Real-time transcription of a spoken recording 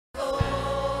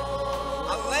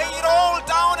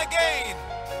again.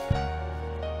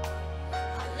 I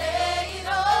lay it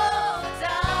all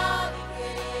down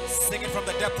again. Sing it from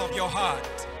the depth of your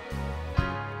heart.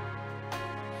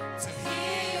 To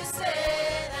hear you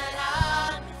say that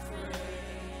I'm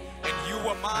free. And you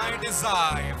were my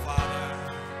desire, Father.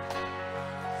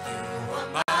 You are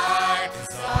my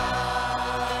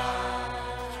desire.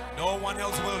 No one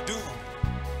else will do.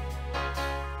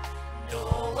 No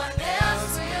one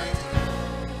else will do.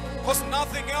 Because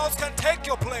nothing else can take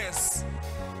your place.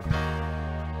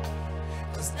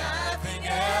 'Cause nothing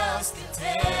else can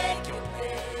take your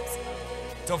place.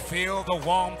 To feel the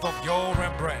warmth of your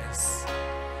embrace.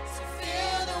 To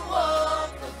feel the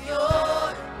warmth of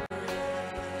your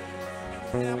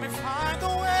embrace. Let me find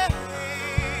a way.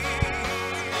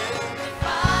 Let me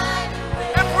find a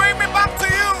way. And bring me back to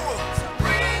you.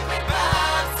 Bring me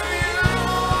back to you.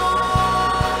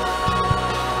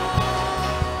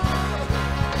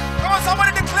 Come on,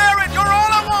 somebody declare it. You're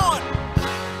all I want.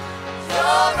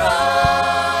 You're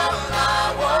all I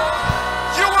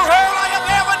want. You were all I have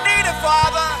ever needed,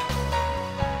 Father.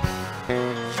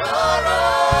 You're all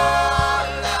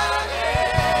I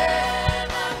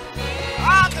ever need.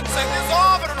 I can sing this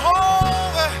over and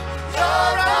over.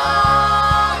 You're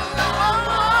all I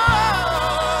want.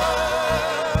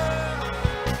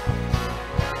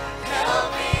 Help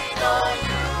me know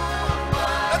you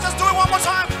are. Let's just do it one more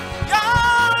time.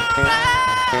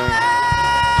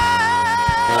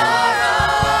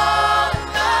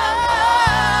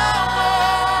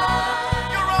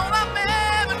 You're all I've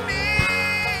ever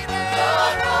needed.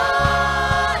 You're all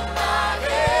I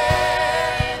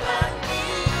ever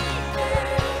needed.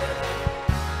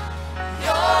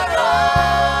 You're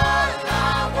all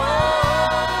I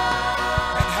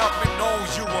want. And help me know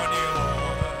you are near,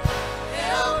 Lord.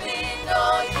 Help me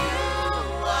know you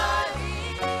are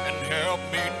near. And help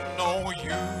me know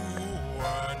you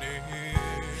are near.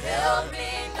 Help me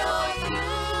know you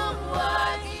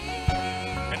are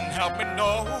near. And help me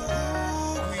know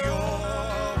you're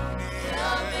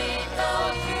Help me near. know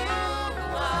you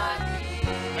are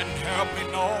near. And help me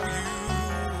know you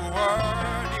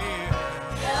are near.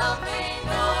 Help me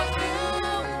know you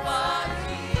are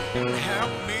near. And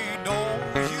help me know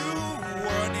you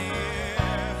are near.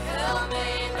 Help me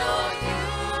know you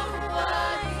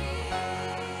are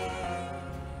near.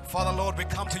 Father, Lord, we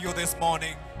come to you this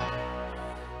morning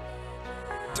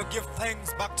to give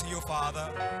thanks back to you, Father.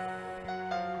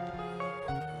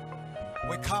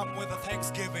 We come with a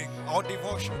thanksgiving, our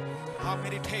devotion, our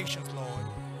meditations, Lord.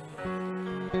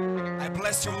 I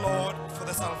bless you, Lord, for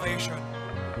the salvation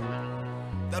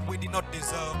that we did not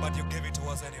deserve, but you gave it to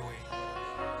us anyway.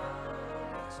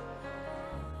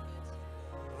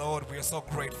 Lord, we are so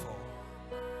grateful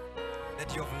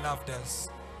that you have loved us.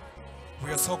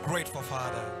 We are so grateful,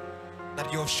 Father,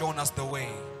 that you have shown us the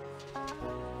way.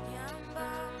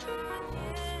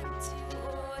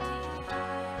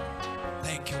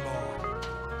 Thank you, Lord.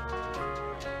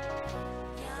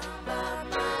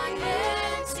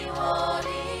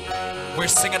 We're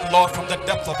singing, Lord, from the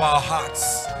depth of our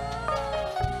hearts.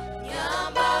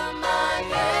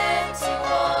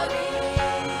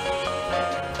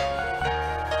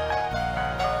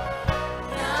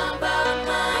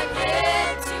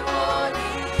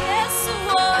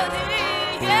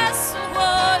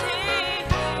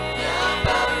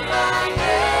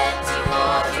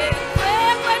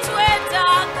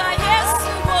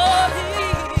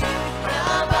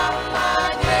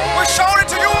 We're shouting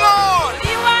to you, Lord.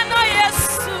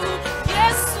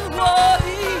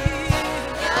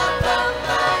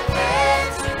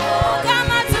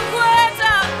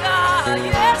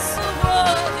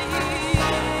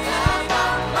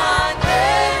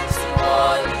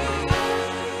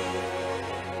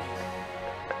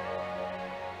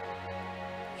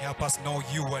 Help us know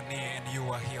you are near and you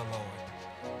are here, Lord.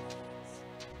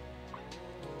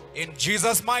 In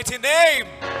Jesus' mighty name.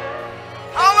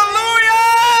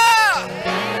 Hallelujah!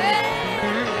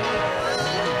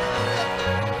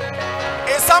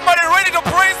 Is somebody ready to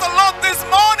praise the Lord this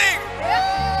morning?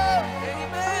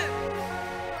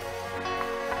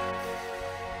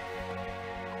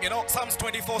 You know, Psalms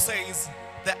 24 says,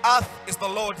 the earth is the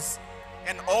Lord's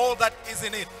and all that is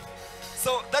in it.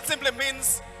 So that simply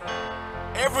means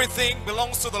everything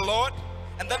belongs to the Lord,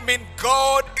 and that means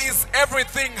God is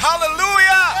everything.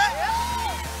 Hallelujah!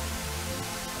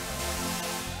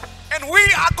 And we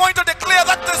are going to declare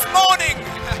that this morning.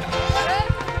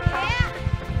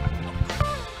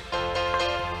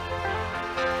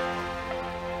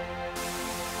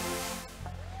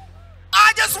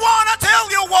 I just want to tell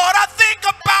you what I think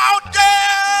about you.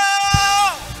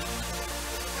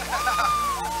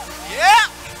 Yeah.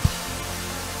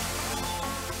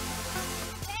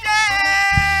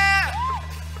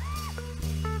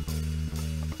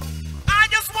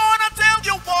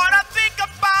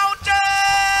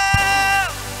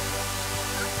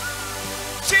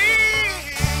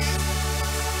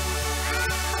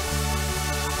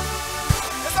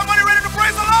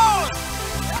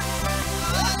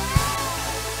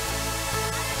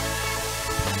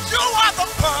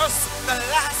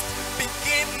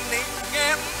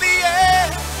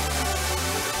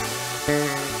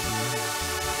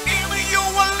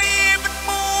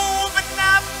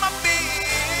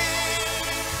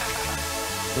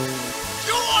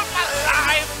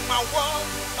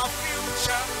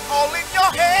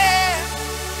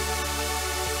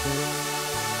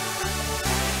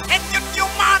 And you knew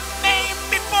my name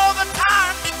before the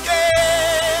time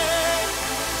began.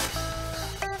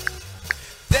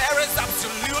 There is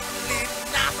absolutely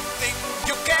nothing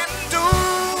you can do.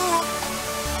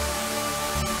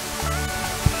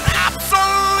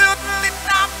 Absolutely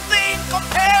nothing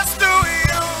compares to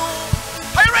you.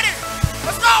 Are you ready?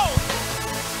 Let's go!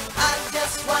 I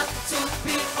just want to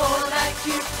be more like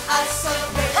you. I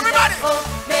surrender. Everybody! Oh,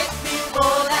 make me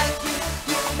more like you.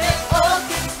 You make all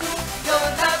things new. Your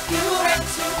love pure and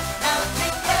true.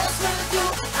 Nothing else will do.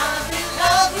 I'm in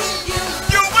love with you.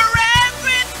 You were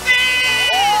everything.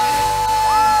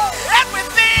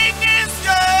 Everything is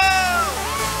you.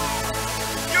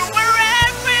 You were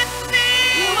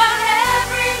everything. You are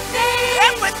everything.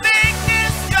 Everything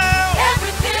is you.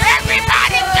 Everything.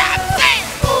 Everybody is you. jump, sing.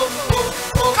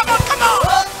 Come on, come on.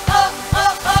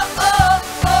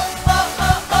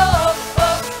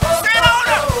 Say it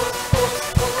louder.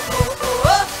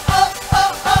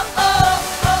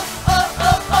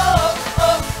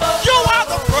 You are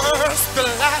the first, the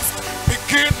last,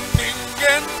 beginning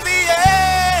and the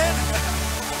end.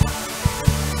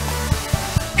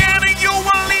 And you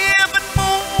will live and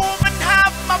move and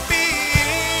have my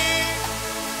being.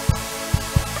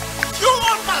 You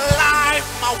are my life,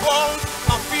 my world,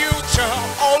 my future,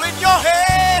 all in your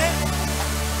hand.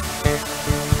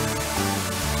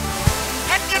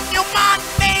 And you knew my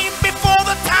name before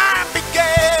the time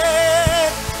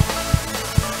began.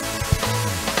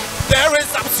 There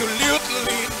is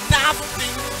absolutely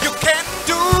nothing you can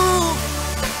do.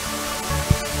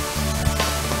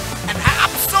 And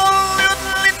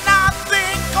absolutely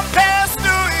nothing compares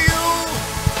to you.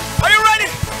 Are you ready?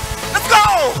 Let's go!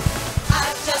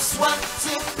 I just want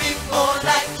to be more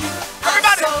like you.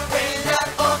 Everybody. I surrender.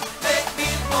 Oh, make me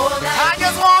more like I you.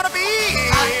 just wanna be.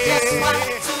 I just want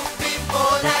to be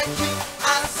more like you.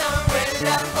 I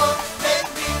surrender. Oh, make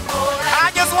me more like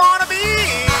I just wanna be.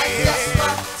 I just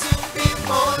want to be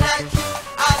more like you.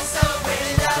 I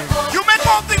surrender. Oh, You make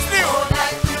all things new. more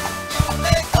like you. You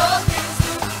make all things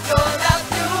new. Your love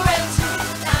pure and true.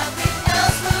 Nothing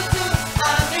else will do.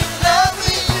 I'm in love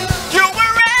with you. You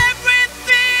were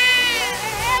everything.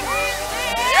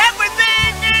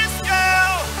 Everything is you.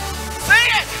 Say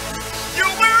it. You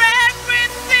were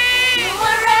everything. You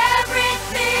are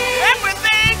everything.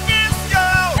 Everything is you.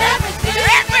 Everything.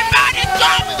 Everybody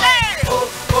jump there.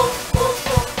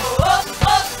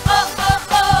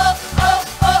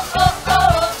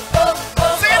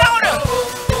 Say it louder.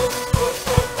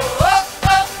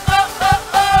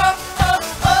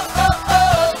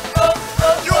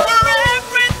 You were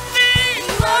everything.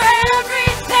 You are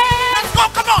everything. Let's go.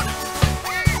 Come on.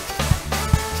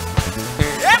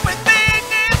 Everything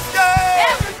is you.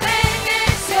 Everything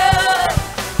is yours.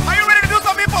 Are you ready to do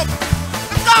some people?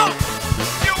 Let's go.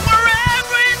 You were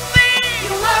everything.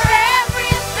 You are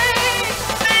everything.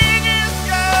 Everything is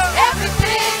you.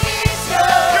 Everything is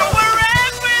yours. You were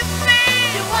everything.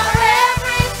 You are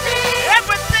everything.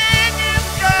 Everything is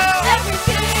you.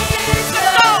 Everything is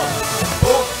Let's go.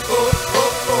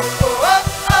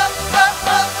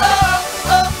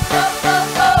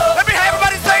 Let me hear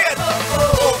everybody say it.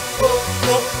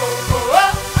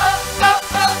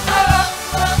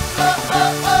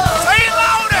 Say it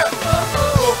louder.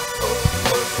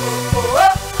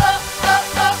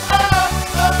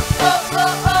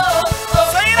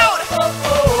 Say it louder.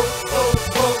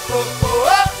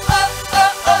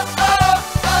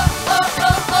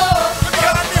 Let me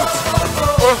hear that music.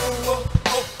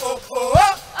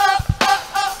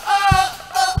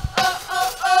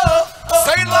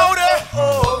 Say it louder.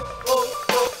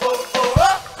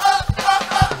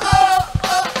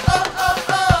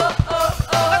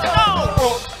 Let's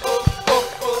go.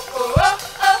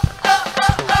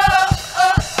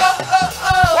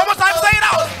 One more time. Say it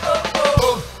out.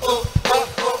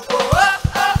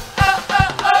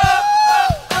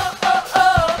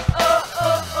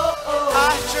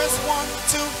 I just want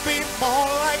to be more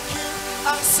like you.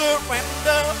 I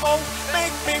surrender. Oh,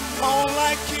 make me more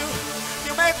like you.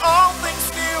 You make all things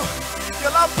new.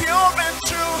 Your love pure and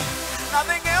true.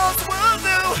 Nothing else will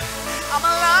do. I'm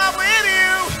in love with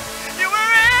you. You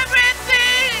were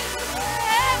everything.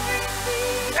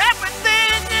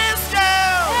 Everything is you.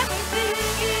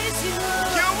 Everything is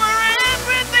yours. You were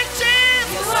everything,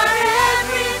 Jesus. You are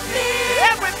everything.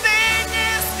 Everything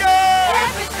is you.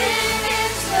 Everything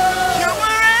is yours. You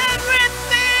were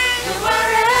everything. You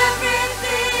are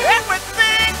everything.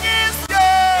 Everything is you.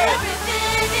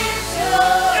 Everything is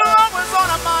yours. You're always on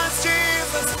our minds,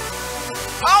 Jesus.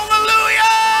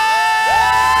 Hallelujah.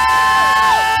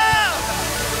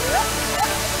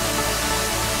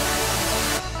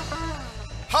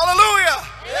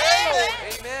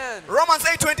 Romans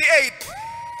 8:28.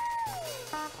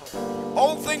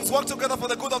 All things work together for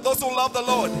the good of those who love the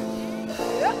Lord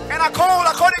and are called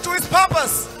according to his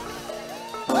purpose.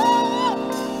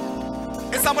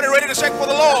 Is somebody ready to shake for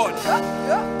the Lord?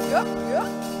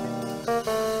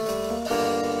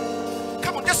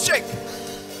 Come on, just shake.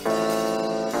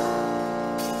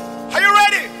 Are you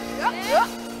ready?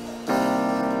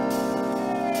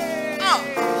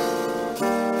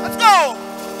 Let's go.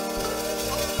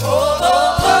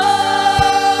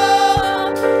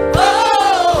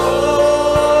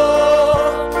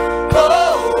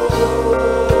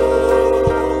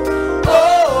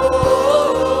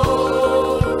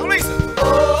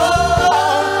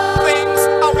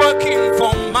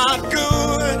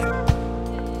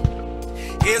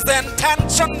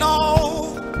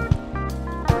 Intentional,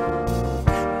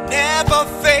 never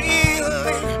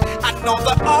failing. I know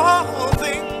that all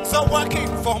things are working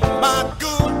for my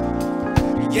good.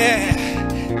 Yeah,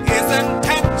 it's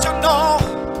intentional,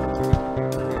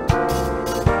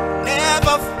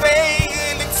 never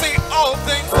failing. See, all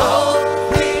things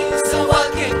are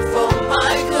working for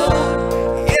my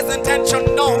good. It's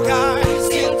intentional, guys. It's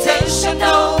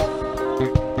intentional.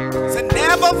 It's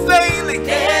never failing.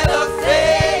 Never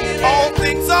failing. All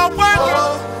things are working.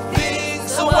 All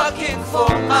things are working for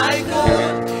my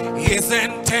good. It's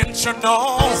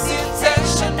intentional. It's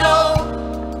intentional.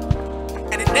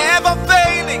 And it never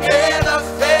failing. Never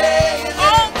failing.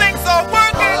 All things are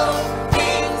working. All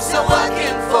things are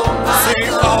working for my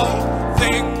good. All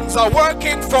things are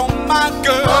working for my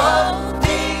good. All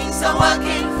things are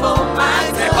working for my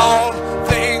good. All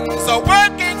things are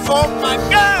working for my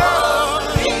good. All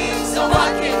things are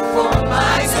working for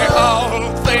my good.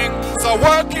 All things are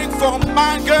working for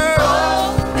my good.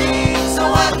 All things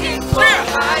are working for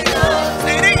my good.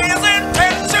 It is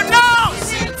intentional.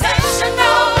 It's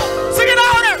intentional. Sing it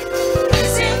louder.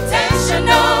 It's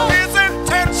intentional. It's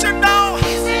intentional.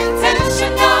 It's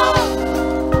intentional.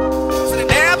 It's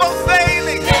never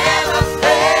failing. Never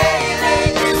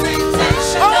failing. It's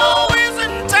intentional. Oh, it's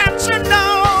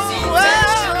intentional.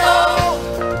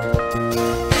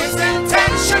 It's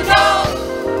intentional.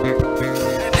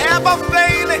 Never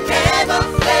failing. Never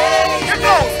failing. Here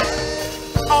goes.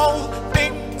 All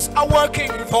things are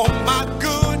working for my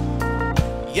good.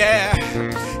 Yeah,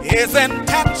 it's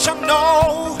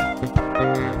intentional.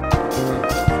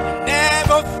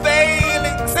 Never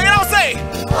failing. Say it out, say.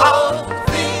 All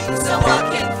things are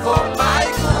working for my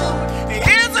good.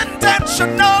 It's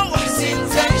intentional. It's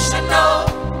intentional.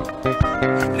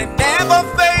 Never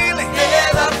failing.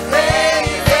 Never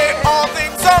failing. All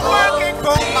things are working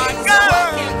for my good.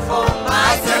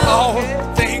 All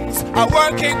things are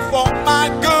working for my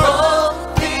good. All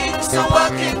things are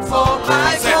working for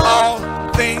my good. All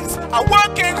things are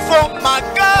working for my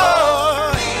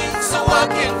good. Things are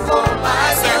working for my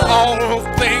good. All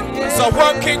things are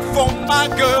working for my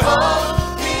good.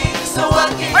 All things are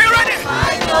working. Are you ready? For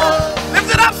my good. Lift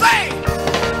it up, say.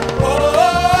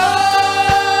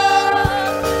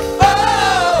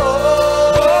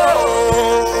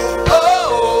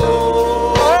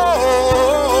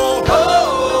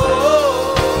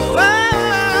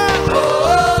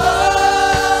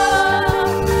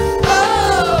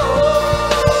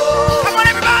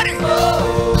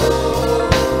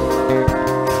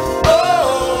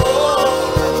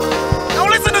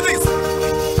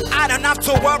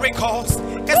 Cause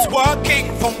it's working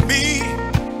for me.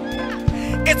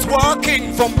 It's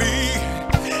working for me.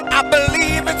 I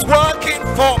believe it's working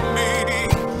for me.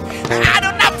 I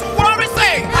don't have to worry,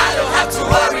 say. I don't have to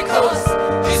worry cause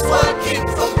it's working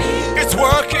for me. It's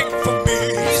working for me.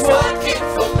 It's working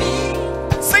for me.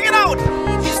 Sing it out.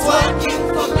 It's working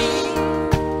for me.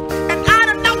 And I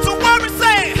don't have to worry,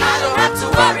 say. I don't have to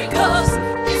worry cause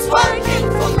it's working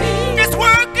for me. It's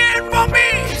working for me.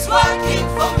 It's working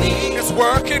for me. It's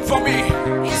working for me.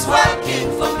 It's working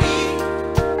for me.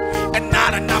 And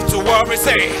I don't have to worry,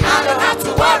 say. I don't have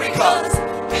to worry cause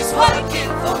it's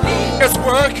working for me. It's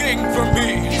working for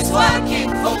me. It's working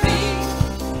for me.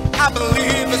 I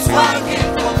believe it's working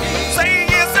for me. Say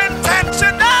it's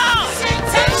intentional. It's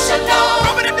intentional.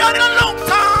 Robin had done it a long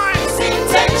time. It's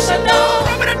intentional.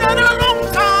 Robin had done it a long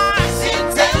time. It's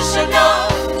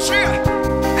intentional. Sure.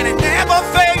 And it never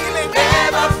failing.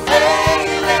 Never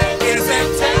failing. It's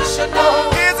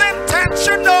intentional. It's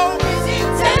intentional. It's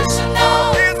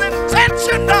intentional. It's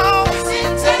intentional. It's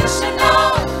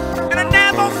intentional. And it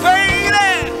never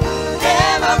failing.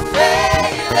 Never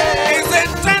failing. It's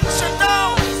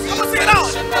intentional. Come on, sing it out.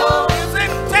 It's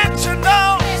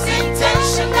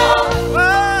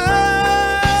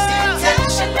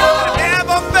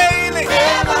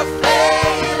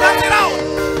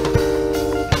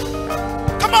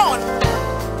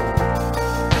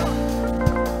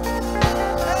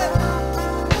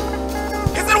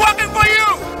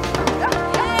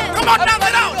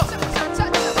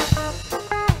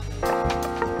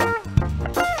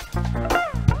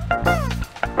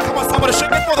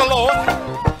for the Lord.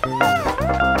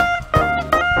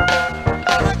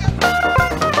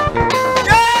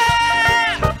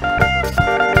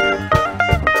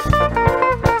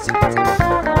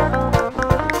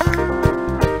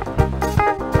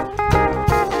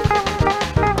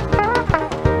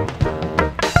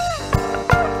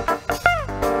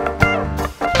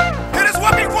 It is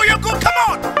working for your good. Come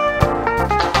on.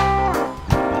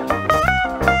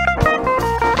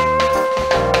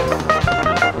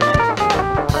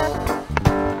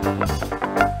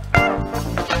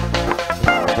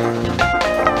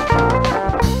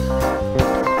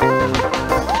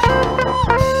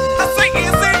 I say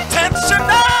it's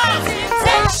intentional.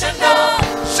 Intentional.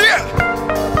 Shit.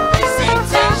 It's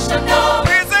intentional.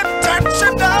 It's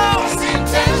intentional. It's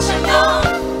intentional.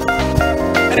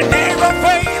 And it never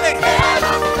failing.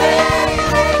 Never failing.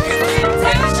 It's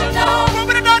intentional. We've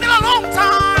been done in a long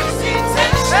time. It's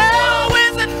intentional. Oh,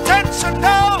 it's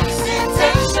intentional. It's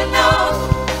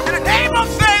intentional. In the name of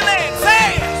failing, say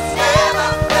Never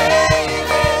failing.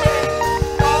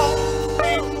 all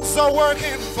things are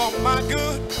working for my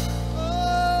good.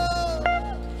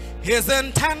 It's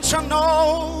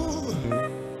intentional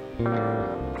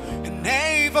and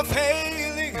never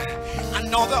failing. I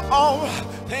know that all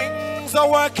things are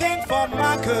working for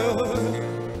my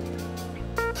good.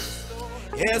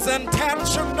 It's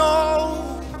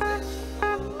intentional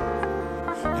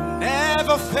and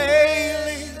never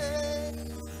failing.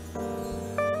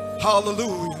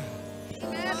 Hallelujah.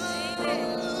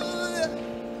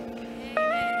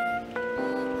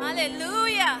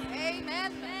 Hallelujah.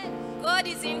 God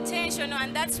is intentional,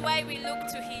 and that's why we look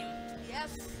to him.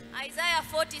 Isaiah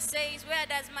 40 says, where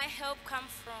does my help come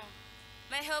from?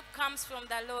 My help comes from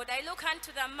the Lord. I look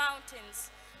unto the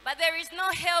mountains, but there is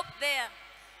no help there.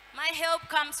 My help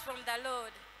comes from the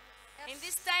Lord. In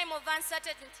this time of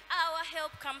uncertainty, our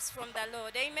help comes from the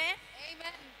Lord. Amen?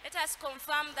 Let us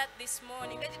confirm that this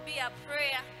morning. Let it be a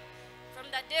prayer from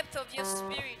the depth of your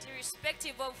spirit,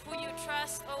 irrespective of who you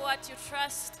trust or what you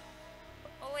trust,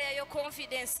 or where your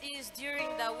confidence is during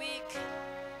the week.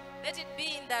 Let it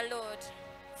be in the Lord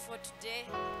for today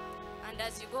and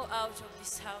as you go out of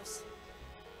this house.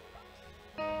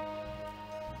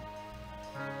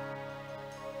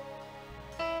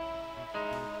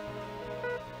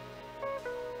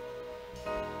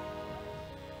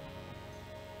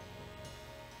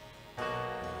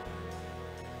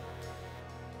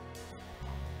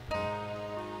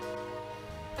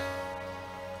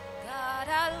 God,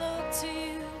 I look to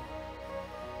you.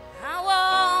 I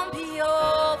won't be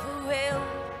overwhelmed.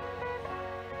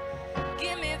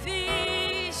 Give me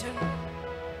vision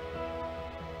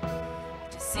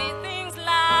to see things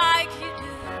like you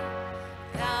do.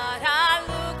 God, I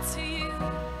look to you.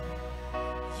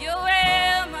 You're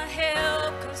where my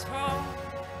help comes from.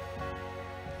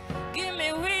 Give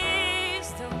me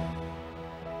wisdom.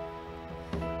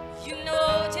 You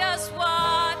know just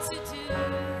what to do.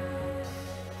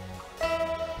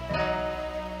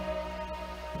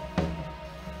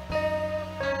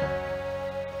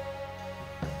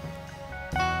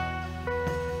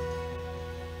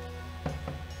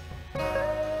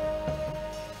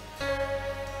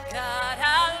 God,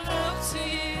 I look to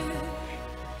you.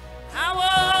 I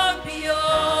won't be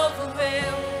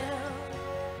overwhelmed.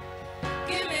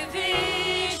 Give me vision.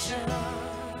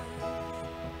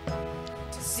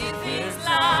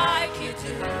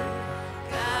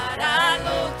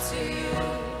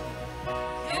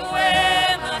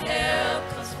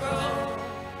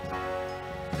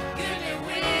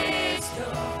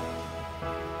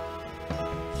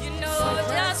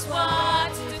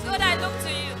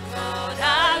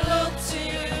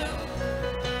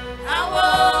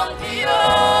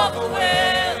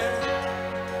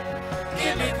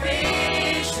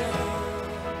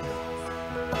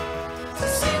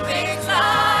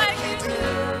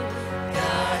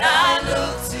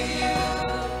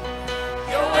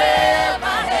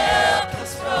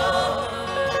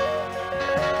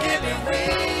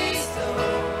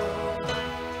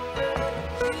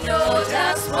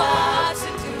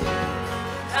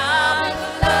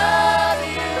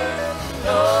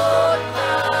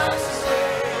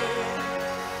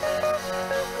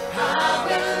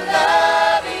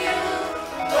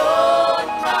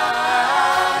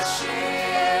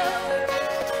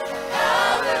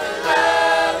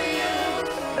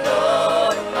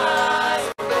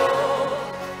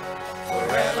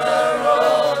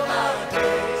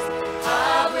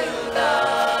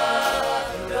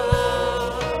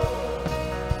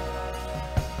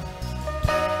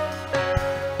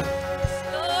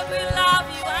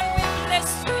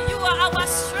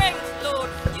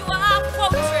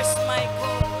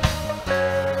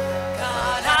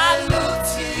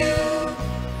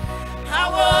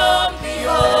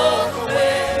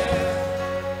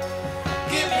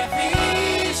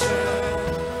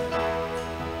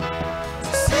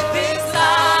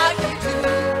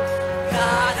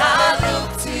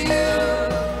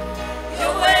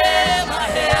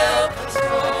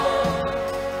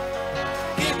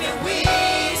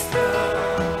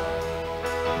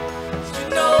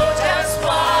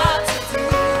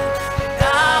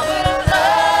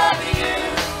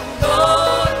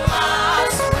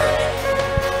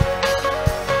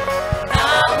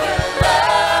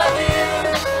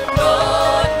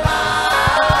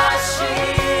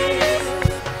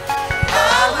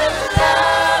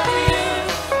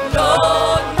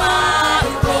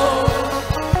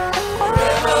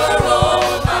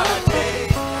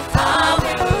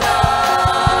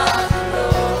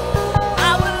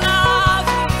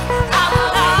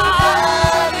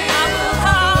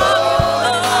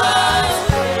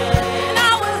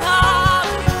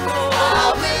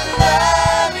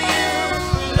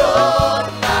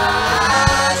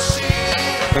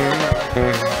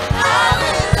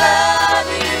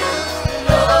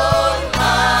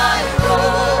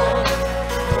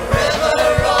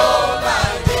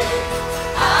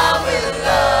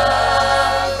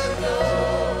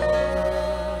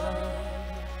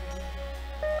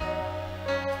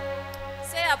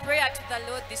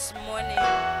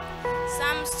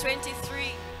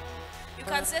 You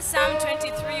can say Psalm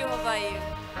 23 over you.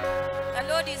 The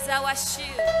Lord is our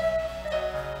shield.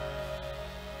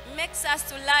 He makes us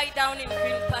to lie down in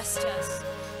green pastures.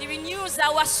 He renews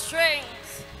our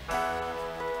strength.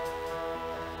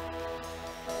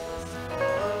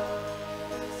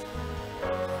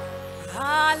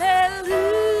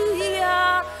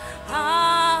 Hallelujah,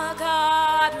 our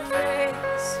God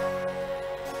reigns.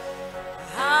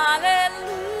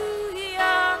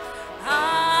 Hallelujah,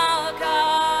 our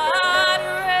God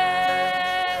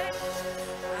reigns.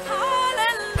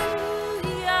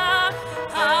 Hallelujah,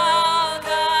 our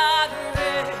God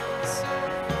reigns.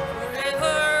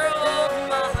 Forever all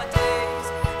my days.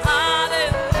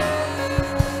 Hallelujah.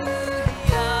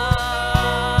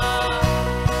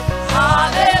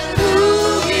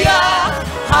 Hallelujah,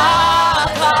 our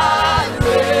God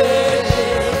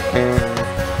reigns.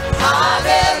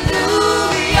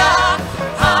 Hallelujah,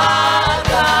 our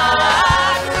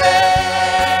God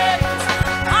reigns.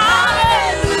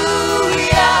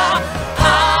 Hallelujah,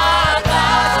 our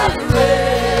God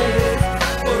reigns.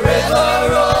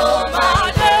 Forever all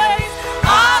my days.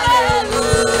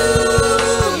 Hallelujah,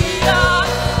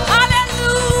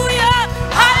 hallelujah,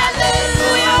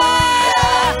 hallelujah,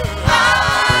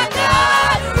 our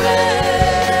God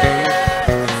reigns.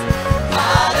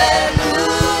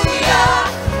 Hallelujah,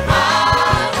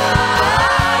 our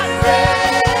God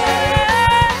reigns.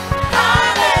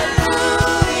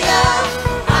 Hallelujah,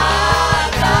 our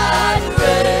God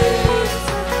reigns.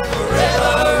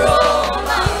 Forever all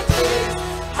my days.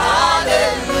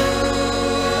 Hallelujah.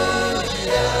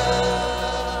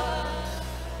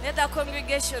 Let the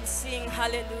congregation sing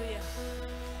hallelujah.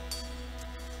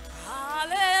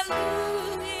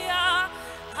 Hallelujah,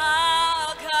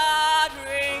 our God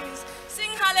reigns. Sing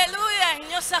hallelujah in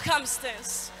your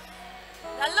circumstance.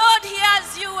 The Lord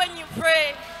hears you when you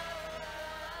pray.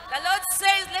 The Lord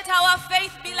says, let our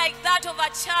faith be like that of a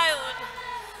child.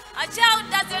 A child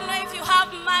doesn't know if you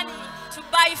have money to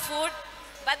buy food,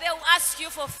 but they'll ask you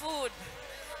for food.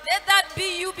 Let that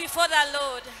be you before the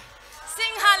Lord.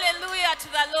 Sing hallelujah to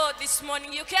the Lord this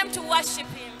morning. You came to worship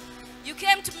Him. You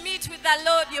came to meet with the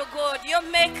Lord your God, your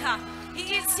Maker.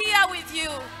 He is here with you.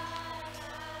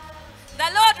 The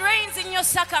Lord reigns in your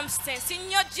circumstance, in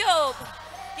your job,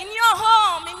 in your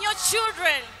home, in your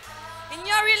children, in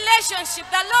your relationship.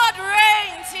 The Lord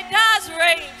reigns. He does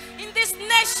reign in this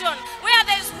nation where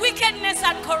there's wickedness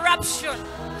and corruption.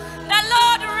 The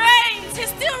Lord reigns. He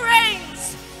still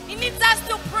reigns. He needs us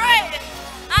to pray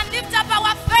and lift up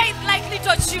our faith like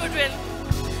little children.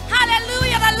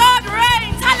 Hallelujah. The Lord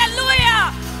reigns.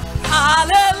 Hallelujah.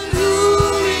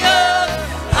 Hallelujah.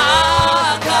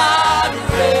 Our God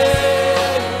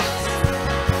reigns.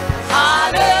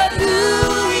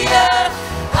 Hallelujah.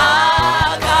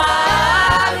 Our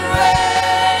God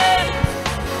reigns.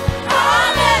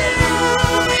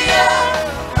 Hallelujah.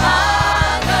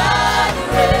 Our God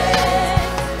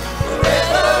reigns.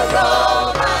 Forever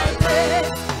all my days.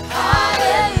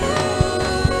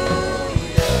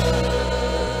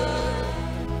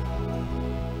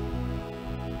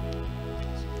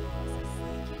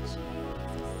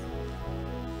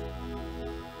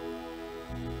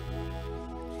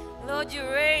 Lord, you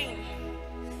reign.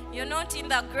 You're not in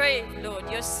the grave, Lord.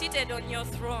 You're seated on your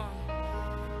throne.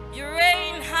 You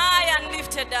reign high and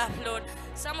lifted up, Lord.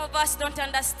 Some of us don't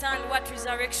understand what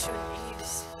resurrection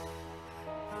is.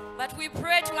 But we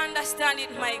pray to understand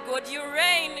it, my God. You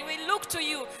reign. We look to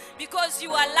you because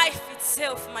you are life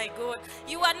itself, my God.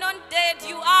 You are not dead.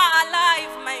 You are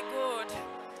alive, my God.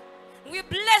 We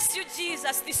bless you,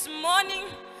 Jesus, this morning.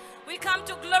 We come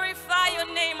to glorify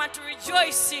your name and to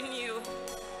rejoice in you.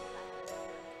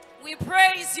 We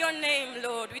praise your name,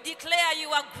 Lord. We declare you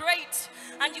are great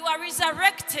and you are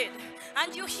resurrected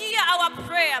and you hear our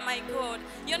prayer, my God.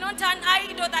 You're not an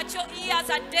idol that your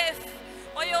ears are deaf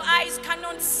or your eyes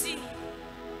cannot see.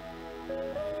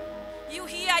 You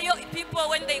hear your people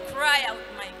when they cry out,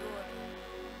 my God.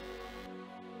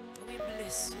 We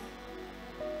bless you.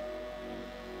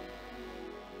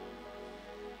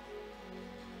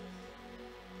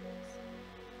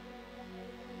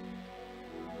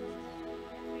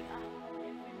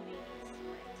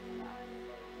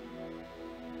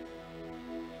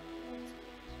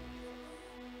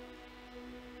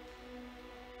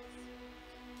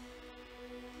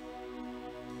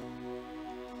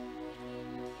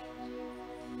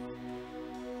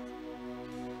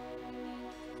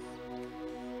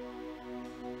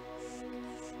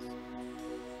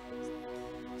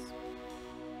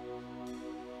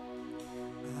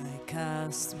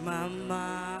 Cast my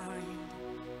mind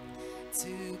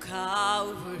to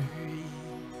Calvary,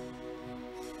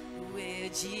 where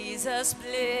Jesus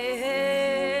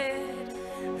bled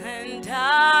and died.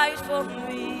 for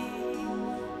me.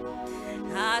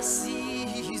 I see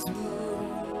his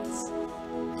wounds,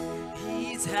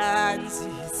 his hands,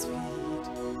 his feet,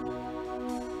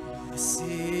 my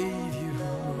Savior,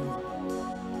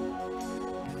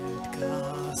 that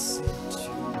cast you.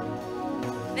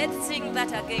 Let's sing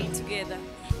that again together.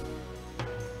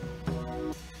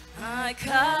 I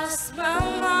cast my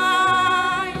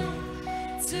mind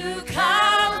to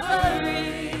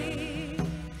Calvary,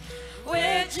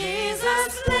 where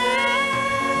Jesus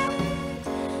bled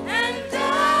and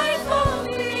died for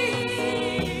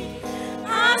me.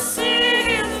 I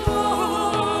see his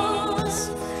wounds,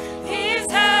 his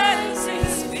hands,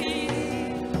 his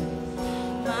feet,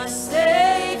 my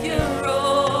Savior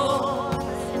rose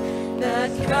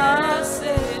that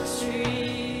cursed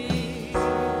tree.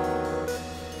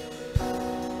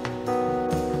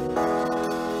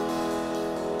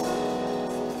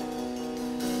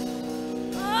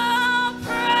 Oh,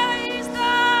 praise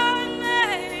the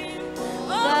name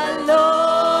of the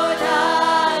Lord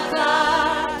our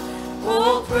God.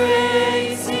 Oh,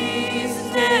 praise his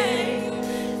name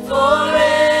forevermore.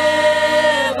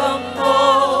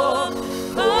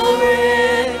 For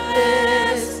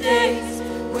endless days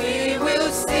we will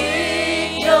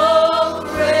sing your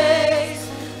praise.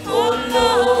 Oh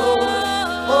Lord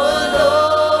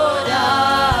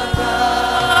our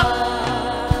God.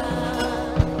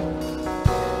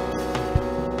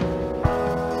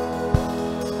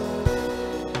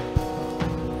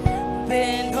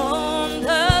 Been on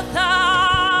the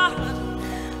thought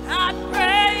at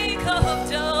break of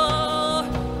dawn,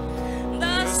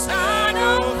 the Son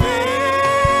of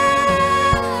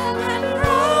Man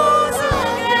rose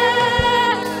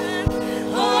again.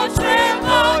 Oh,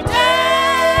 tremble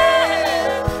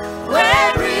death,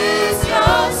 where is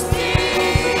your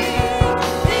sting?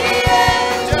 The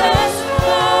angels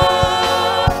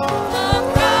roar for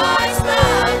Christ the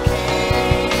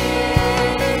King.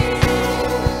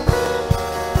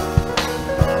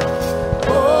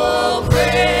 Oh,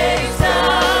 praise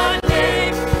the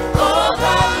name of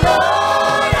the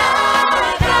Lord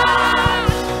our God.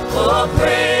 Oh,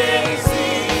 praise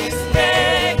his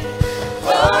name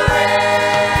forevermore.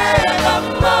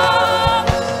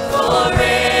 For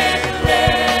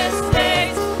endless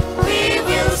days we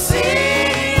will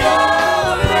sing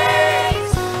your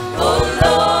praise. Oh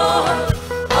Lord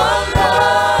our God.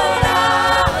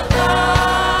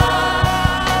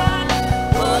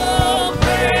 Oh,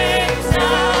 praise the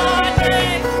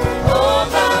name of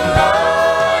the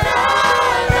Lord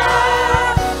our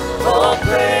God. Oh,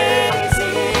 praise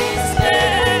his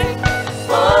name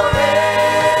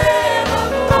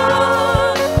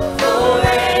forevermore. For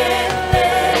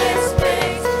endless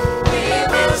days we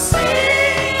will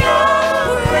sing your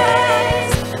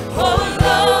praise. Oh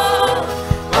Lord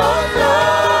our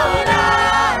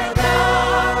God.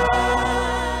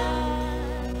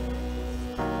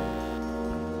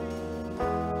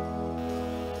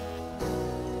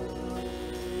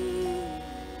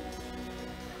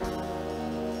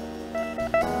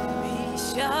 We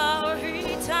shall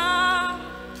return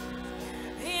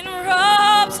in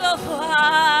robes of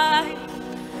white.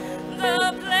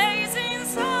 The blazing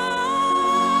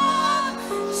sun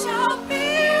shall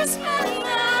pierce my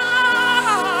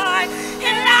night,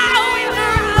 and I will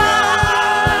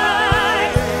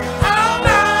rise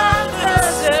among the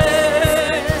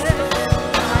saints.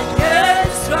 My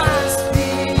guess runs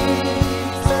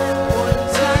peace on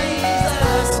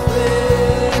Jesus'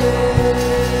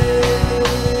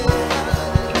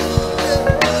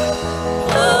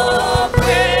 Oh,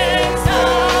 praise the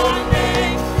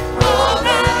name of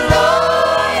the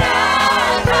Lord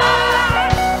our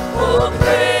God. Oh,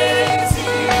 praise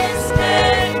his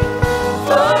name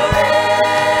forevermore.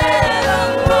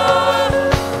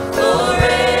 For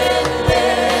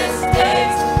endless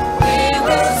days we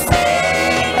will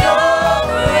sing your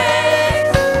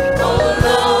praise. Oh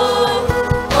Lord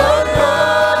our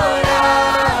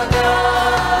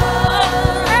God.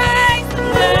 Praise the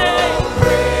name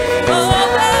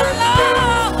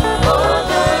of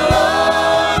the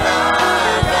Lord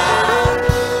our God.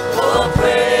 Oh,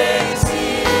 praise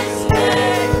his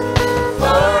name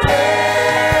forevermore.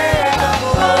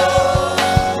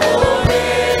 For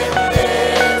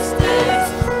endless days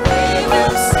we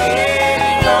will sing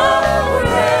your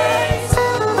praise.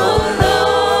 Oh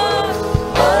Lord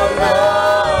our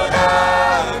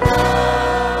God.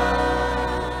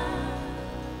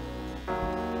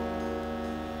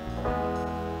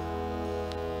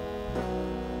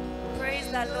 Praise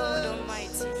the Lord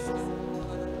Almighty,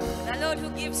 the Lord who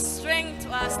gives strength to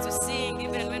us to sing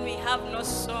even when we have no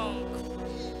song,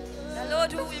 the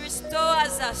Lord who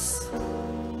restores us.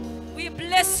 We bless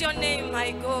bless your name,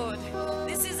 my God.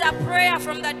 This is a prayer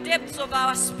from the depths of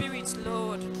our spirits,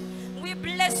 Lord. We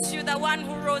bless you, the one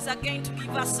who rose again to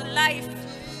give us life.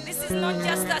 This is not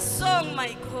just a song,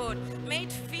 my God. May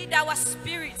it feed our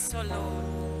spirits, oh Lord.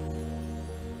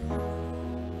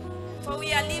 For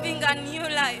we are living a new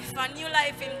life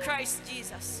in Christ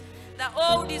Jesus. The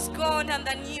old is gone and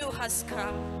the new has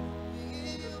come.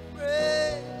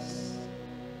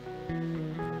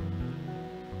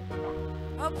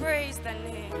 Oh, praise the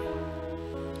name.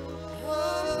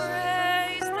 Oh,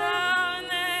 praise the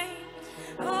name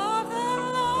of the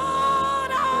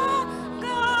Lord our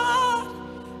God.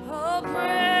 Oh,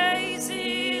 praise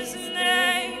his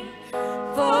name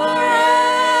forevermore.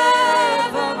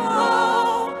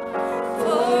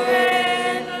 For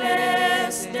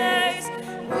endless days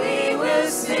we will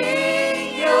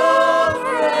sing your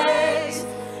praise.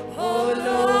 Oh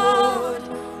Lord,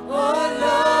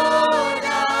 our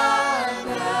God.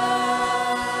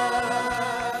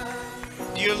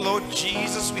 Dear Lord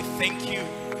Jesus, we thank you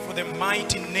for the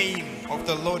mighty name of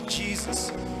the Lord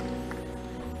Jesus.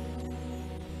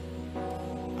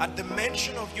 At the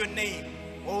mention of your name,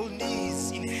 all knees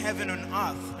in heaven and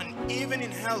earth and even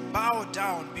in hell bow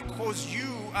down, because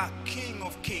you are King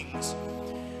of kings.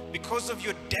 Because of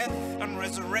your death and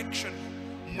resurrection,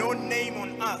 no name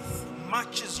on earth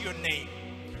matches your name.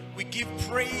 We give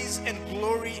praise and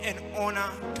glory and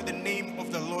honor to the name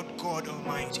of the Lord God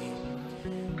Almighty.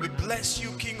 We bless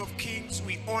you, King of kings.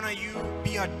 We honor you.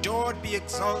 Be adored, be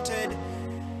exalted,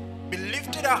 be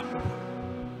lifted up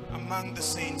among the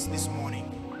saints this morning.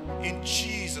 In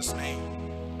Jesus' name.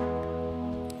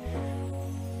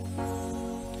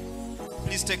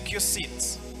 Please take your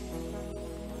seats.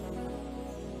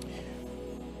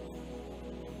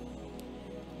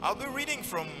 I'll be reading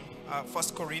from 1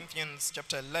 Corinthians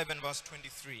chapter 11 verse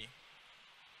 23.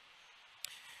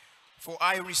 For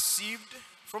I received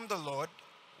from the Lord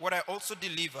what I also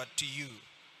delivered to you,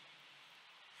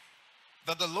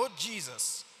 that the Lord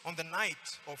Jesus, on the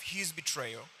night of his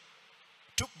betrayal,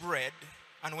 took bread,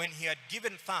 and when he had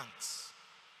given thanks,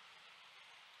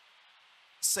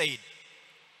 said,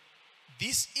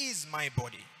 "This is my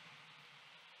body,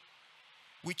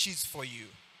 which is for you.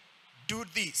 Do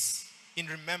this in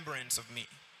remembrance of me."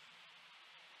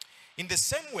 In the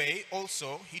same way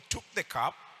also he took the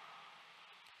cup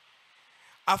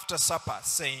after supper,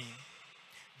 saying,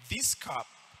 "This cup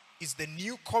is the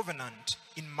new covenant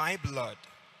in my blood.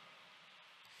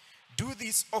 Do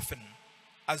this often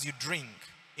as you drink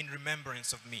in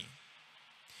remembrance of me.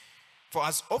 For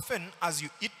as often as you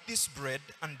eat this bread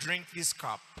and drink this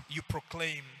cup, you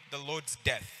proclaim the Lord's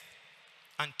death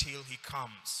until he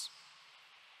comes.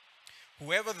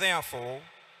 Whoever therefore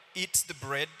eats the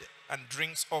bread and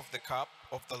drinks of the cup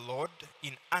of the Lord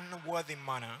in unworthy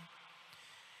manner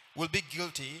will be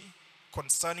guilty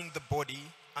concerning the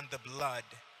body and the blood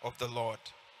of the Lord.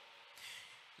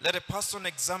 Let a person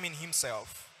examine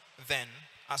himself then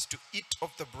as to eat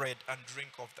of the bread and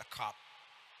drink of the cup.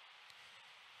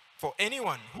 For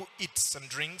anyone who eats and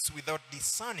drinks without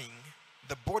discerning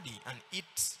the body and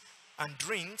eats and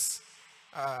drinks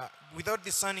without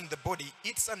discerning the body,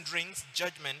 eats and drinks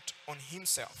judgment on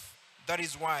himself. That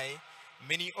is why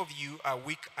many of you are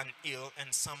weak and ill,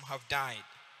 and some have died.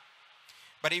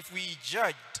 But if we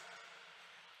judged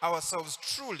ourselves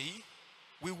truly,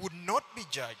 we would not be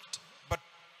judged. But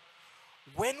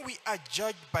when we are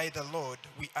judged by the Lord,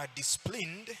 we are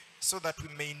disciplined so that we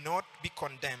may not be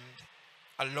condemned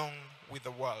along with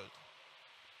the world.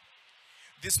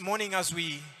 This morning, as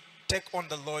we take on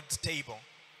the Lord's table,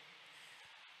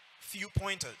 few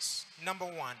pointers. Number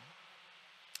one,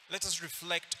 let us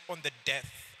reflect on the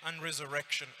death and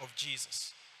resurrection of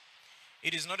Jesus.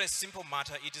 It is not a simple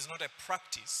matter. It is not a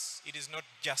practice. It is not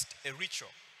just a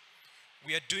ritual.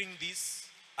 We are doing this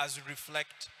as we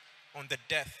reflect on the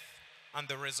death and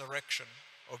the resurrection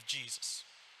of Jesus.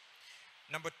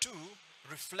 Number two,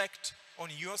 reflect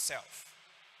on yourself.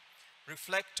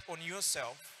 Reflect on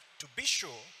yourself to be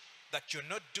sure that you're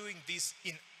not doing this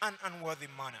in an unworthy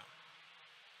manner.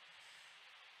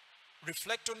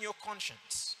 Reflect on your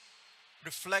conscience.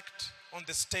 Reflect on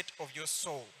the state of your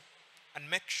soul, and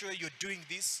make sure you're doing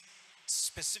this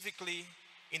specifically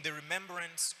in the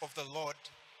remembrance of the Lord,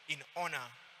 in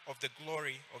honor of the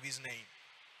glory of his name.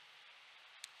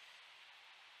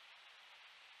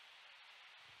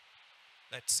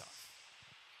 Let's serve.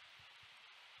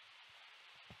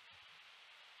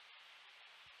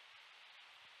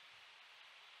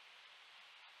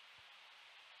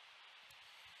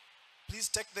 Please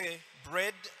take the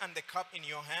bread and the cup in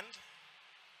your hand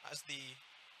as it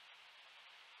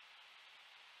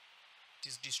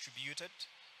is distributed.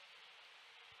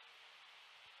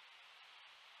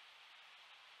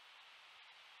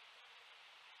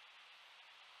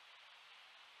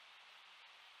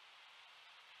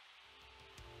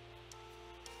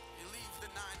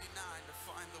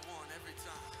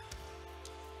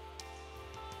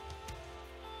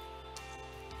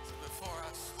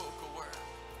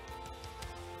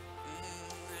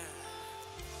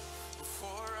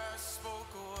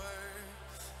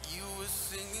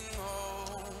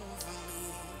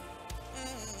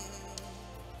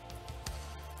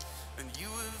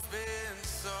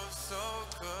 so, so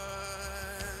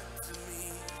good to me.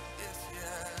 Yes, you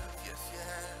have, yes, you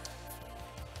have.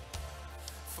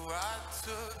 For I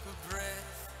took a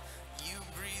breath, you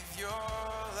breathed your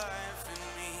life in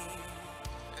me.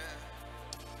 Yeah.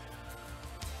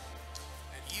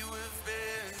 And you have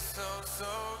been so,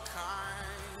 so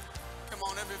kind. Come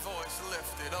on, every voice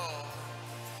lift it all.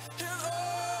 And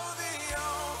oh, the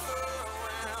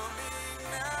overwhelming,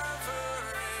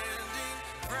 never-ending,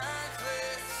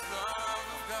 reckless love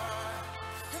of God.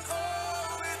 And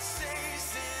oh, it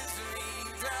chases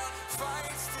me down,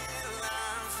 fights till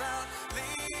I'm found,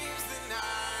 leaves the 99.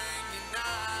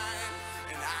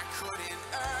 And I couldn't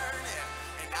earn it,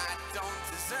 and I don't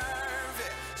deserve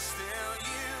it. Still,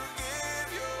 you give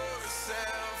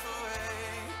yourself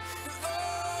away. And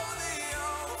oh, the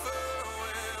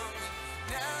overwhelming,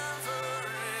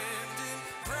 never-ending,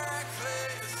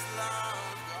 reckless love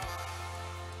of God.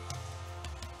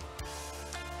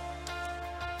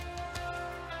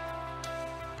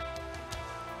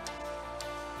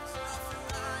 There's nothing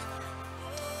like it.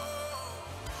 Oh.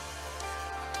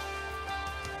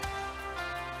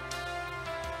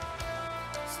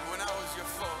 So when I was your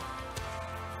foe,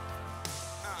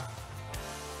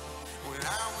 when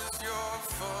I was your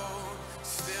foe,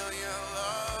 still your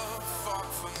love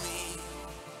fought for me.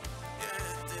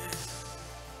 Yeah, it did.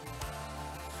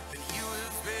 And you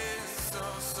have been so,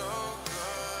 so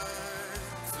good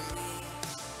to me.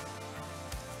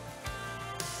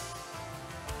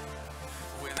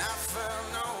 When I felt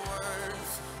no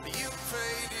words, you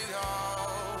paid it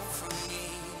all for me.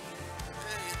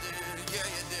 Yeah, you did. Yeah,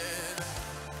 you did.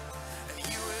 And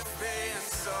you have been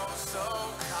so, so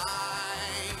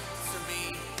kind to me.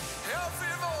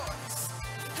 Every voice,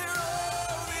 and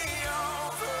all the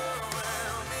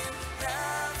overwhelming,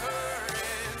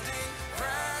 never-ending,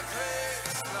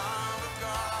 reckless love of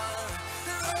God.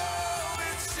 And oh,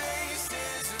 it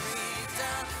chases me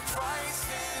down, fights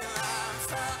till I'm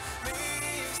found,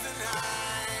 leaves the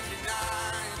 99.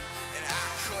 And I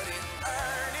couldn't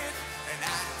earn it, and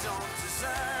I don't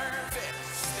deserve it.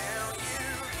 Still, you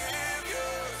give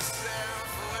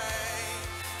yourself away.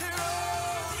 And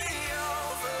oh, the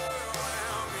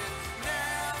overwhelming,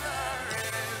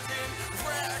 never-ending,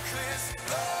 reckless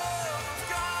love of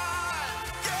God.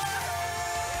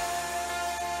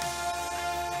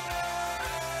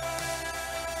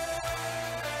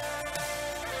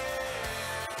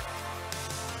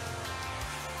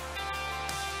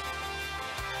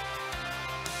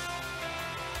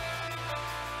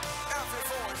 Every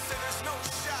voice, and there's no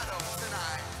shadow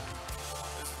tonight.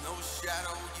 There's no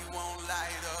shadow you won't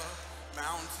light up,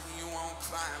 mountain you won't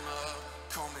climb up,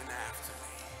 coming after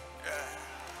me. Yeah.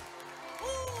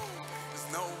 Woo. There's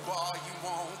no wall you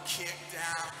won't kick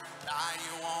down, lie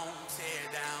you won't tear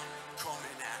down,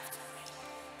 coming after me.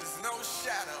 There's no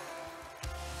shadow.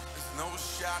 There's no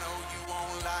shadow you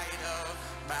won't light up,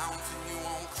 mountain you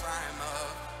won't climb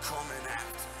up, coming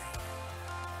after me.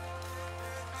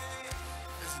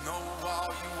 There's no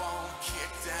wall you won't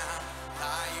kick down,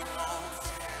 lie you won't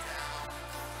tear down.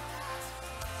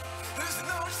 There's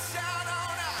no shadow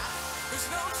now. There's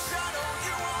no shadow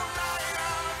you won't light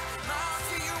up,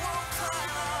 mountain you won't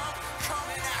climb up,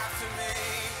 coming after me.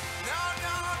 No,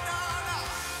 no, no, no.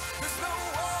 There's no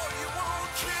wall you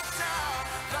won't kick down,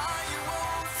 lie you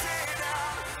won't tear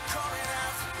down, coming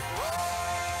after me. Whoa.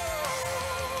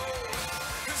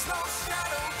 There's no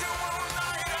shadow you won't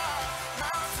light up,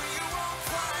 mountain you won't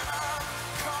climb up,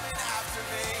 coming after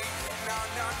me. No,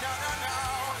 no, no, no, no.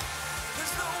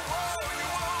 There's no wall you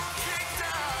won't kick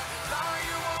down, lie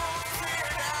you won't tear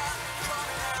down,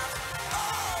 coming after me.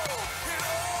 Oh, and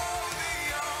all the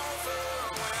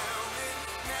overwhelming,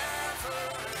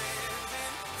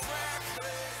 never-ending,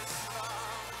 reckless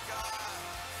love of God.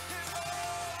 And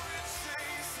oh, it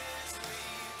chases me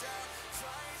down,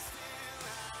 fights till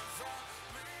I'm found,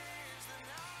 leaves the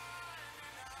 99.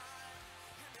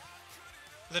 And I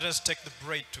couldn't Let us take the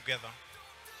break together.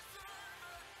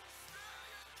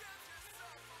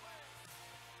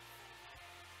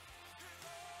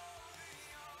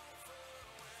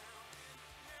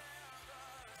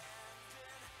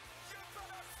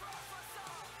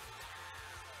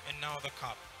 And now the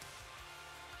cup.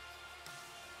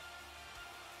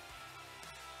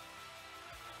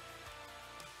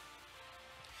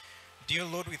 Dear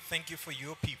Lord, we thank you for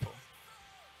your people,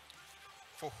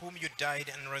 for whom you died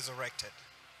and resurrected.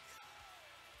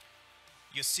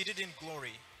 You're seated in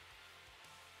glory,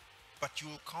 but you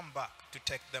will come back to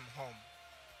take them home.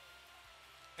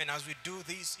 And as we do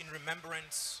this in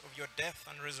remembrance of your death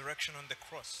and resurrection on the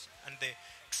cross and the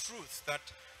truth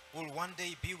that we'll one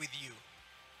day be with you,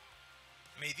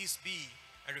 may this be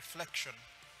a reflection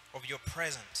of your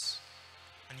presence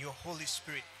and your Holy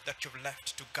Spirit that you've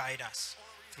left to guide us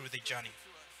through the journey.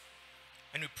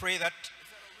 And we pray that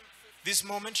this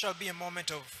moment shall be a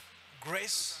moment of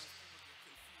grace,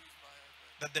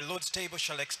 that the Lord's table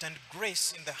shall extend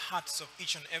grace in the hearts of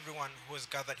each and everyone who is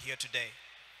gathered here today.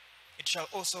 It shall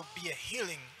also be a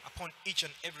healing upon each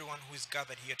and everyone who is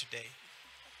gathered here today.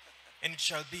 And it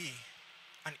shall be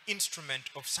an instrument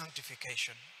of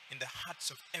sanctification in the hearts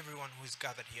of everyone who is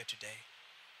gathered here today.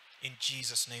 In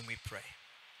Jesus' name we pray.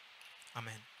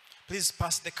 Amen. Please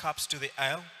pass the cups to the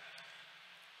aisle.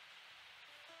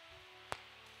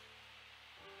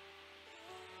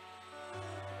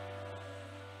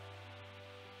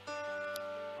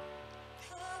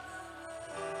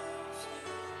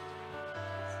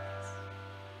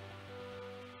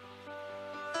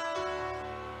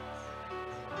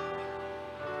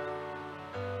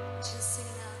 Just sing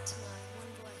it out tonight,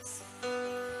 one voice.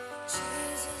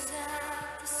 Jesus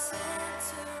at the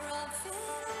center of it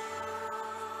all.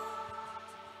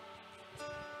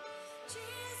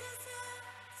 Jesus at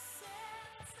the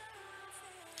center of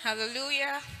it.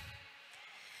 Hallelujah.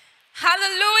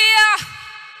 Hallelujah.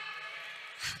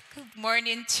 Good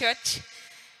morning, church.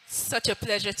 Such a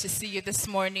pleasure to see you this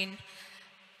morning.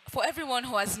 For everyone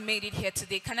who has made it here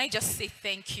today, can I just say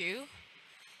thank you?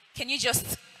 Can you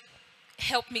just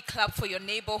help me clap for your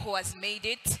neighbor who has made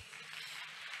it?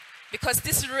 Because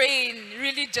this rain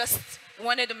really just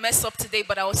wanted to mess up today,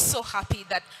 but I was so happy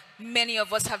that many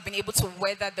of us have been able to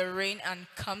weather the rain and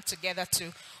come together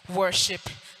to worship.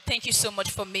 Thank you so much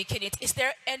for making it. Is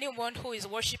there anyone who is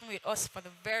worshiping with us for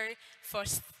the very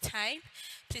first time?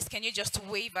 Please, can you just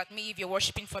wave at me if you're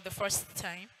worshiping for the first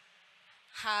time?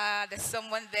 There's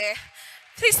someone there.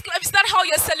 Please clap. Is that how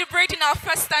you're celebrating our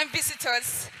first-time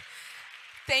visitors?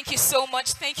 Thank you so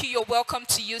much. Thank you. You're welcome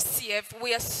to UCF.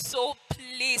 We are so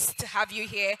pleased to have you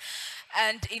here.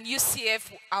 And in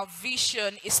UCF, our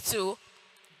vision is to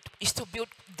build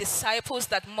disciples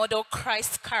that model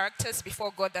Christ's characters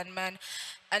before God and man.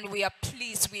 And we are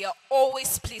pleased. We are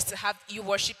always pleased to have you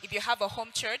worship. If you have a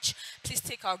home church, please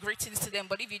take our greetings to them.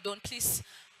 But if you don't, please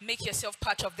make yourself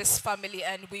part of this family.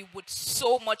 And we would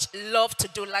so much love to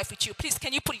do life with you. Please,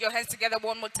 can you put your hands together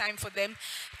one more time for them?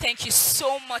 Thank you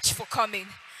so much for coming.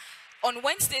 On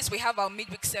Wednesdays, we have our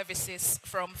midweek services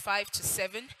from 5 to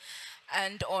 7.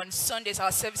 And on Sundays,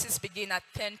 our services begin at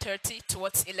 10:30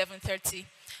 towards 11:30.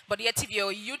 But yet, if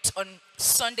you're a youth, on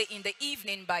Sunday in the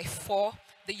evening by 4,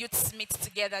 the youths meet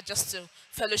together just to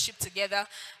fellowship together.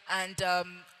 And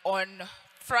on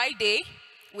Friday,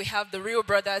 we have the real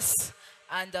brothers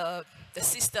and the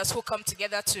sisters who come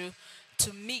together to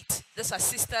meet. These are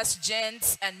sisters,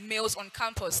 gents, and males on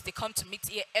campus. They come to meet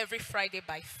here every Friday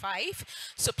by 5.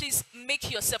 So please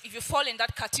make yourself, if you fall in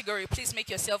that category, please make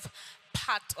yourself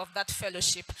part of that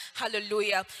fellowship.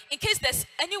 Hallelujah. In case there's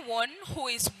anyone who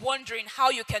is wondering how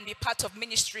you can be part of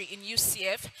ministry in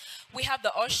UCF, we have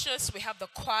the ushers, we have the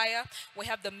choir, we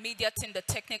have the media team, the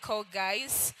technical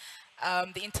guys,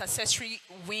 the intercessory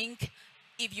wing.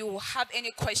 If you have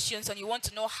any questions and you want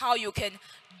to know how you can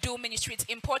do ministry, it's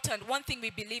important. One thing we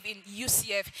believe in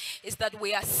UCF is that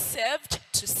we are saved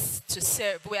to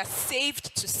serve. We are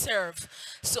saved to serve.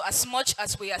 So as much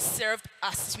as we are saved,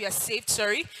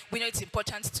 we know it's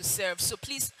important to serve. So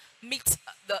please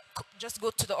just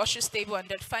go to the usher's table and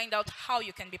then find out how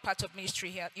you can be part of ministry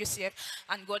here at UCF.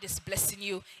 And God is blessing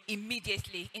you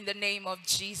immediately in the name of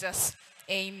Jesus.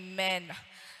 Amen.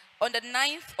 On the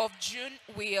 9th of June,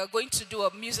 we are going to do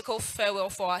a musical farewell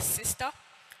for our Sister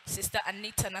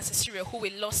Anita Nasisirio, who we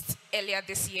lost earlier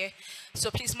this year. So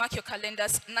please mark your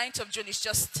calendars. 9th of June is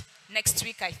just next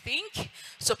week, I think.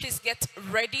 So please get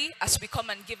ready as we come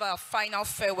and give our final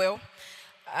farewell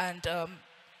and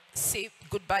say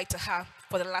goodbye to her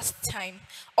for the last time.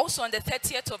 Also on the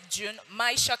 30th of June,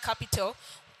 Maisha Capital,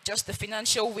 just the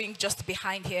financial wing just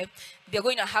behind here, they're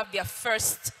going to have their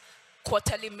first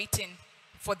quarterly meeting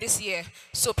for this year.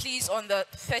 So please, on the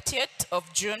 30th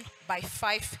of June by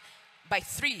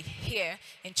 3 here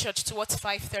in church towards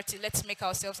 5:30, let's make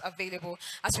ourselves available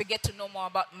as we get to know more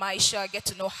about Maisha, get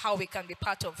to know how we can be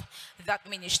part of that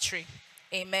ministry.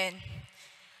 Amen.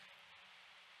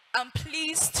 I'm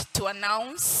pleased to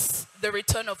announce the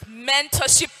return of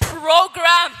mentorship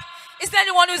program. Is there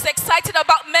anyone who's excited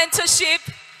about mentorship?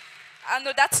 I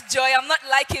know that's joy. I'm not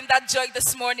liking that joy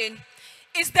this morning.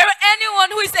 Is there anyone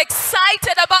who is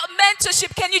excited about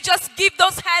mentorship? Can you just give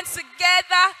those hands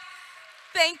together?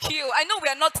 Thank you. I know we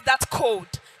are not that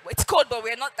cold. It's cold, but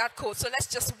we're not that cold. So let's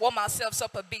just warm ourselves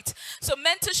up a bit. So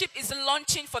mentorship is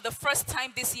launching for the first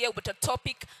time this year with a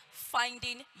topic,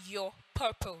 finding your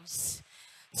purpose.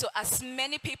 So as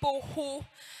many people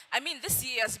this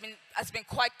year has been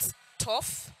quite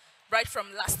tough. right from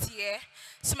last year.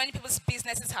 So many people's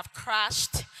businesses have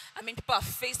crashed. I mean, people have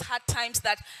faced hard times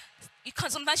that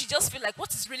sometimes you just feel like,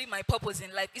 what is really my purpose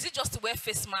in life? Is it just to wear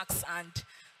face masks and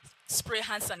spray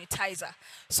hand sanitizer?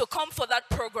 So come for that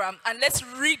program and let's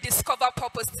rediscover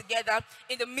purpose together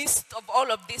in the midst of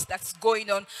all of this that's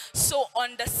going on. So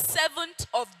on the 7th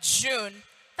of June,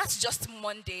 that's just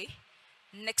Monday,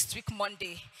 next week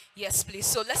Monday. Yes, please.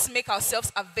 So let's make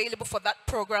ourselves available for that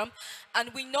program.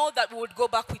 And we know that we would go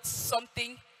back with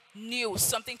something new,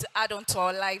 something to add on to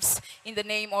our lives in the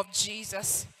name of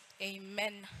Jesus.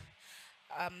 Amen.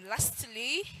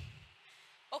 Lastly,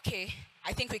 okay,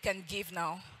 I think we can give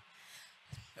now.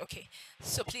 Okay,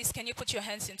 so please, can you put your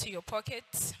hands into your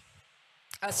pockets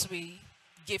as we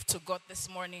give to God this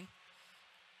morning?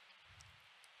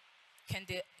 Can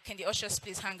the ushers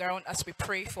please hang around as we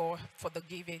pray for the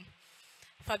giving?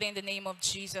 Father, in the name of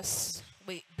Jesus,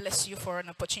 we bless you for an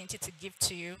opportunity to give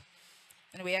to you.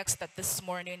 And we ask that this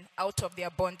morning, out of the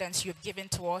abundance you've given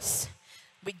to us,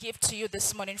 we give to you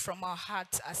this morning from our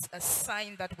hearts as a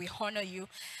sign that we honor you,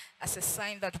 as a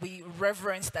sign that we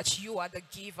reverence that you are the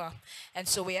giver. And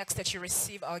so we ask that you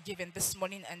receive our giving this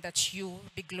morning and that you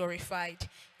be glorified.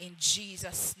 In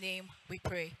Jesus' name we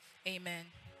pray. Amen.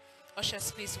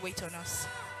 Ushers, please wait on us.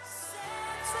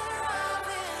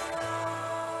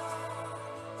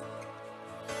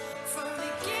 From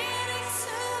beginning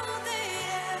to the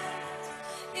end,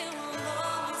 it will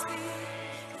always be.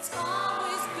 It's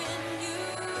always been you,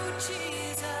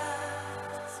 Jesus.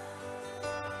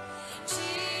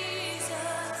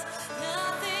 Jesus,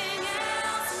 nothing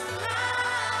else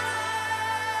matters.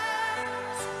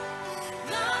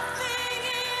 Nothing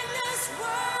in this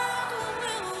world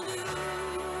will do.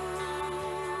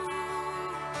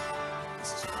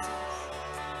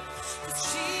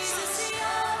 Jesus,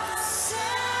 you're the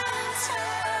center,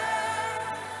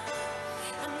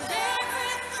 and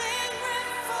everything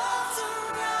revolves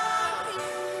around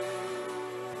you.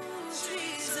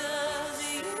 Jesus,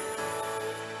 you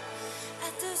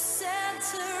at the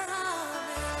center of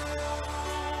it all.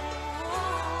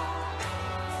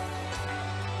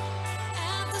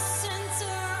 At the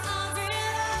center of it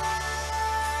all.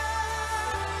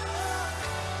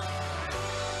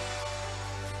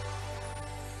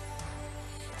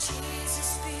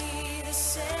 Jesus, be the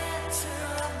center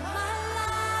of my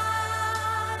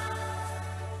life.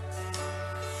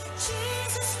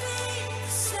 Jesus, be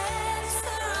the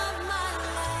center of my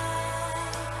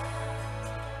life.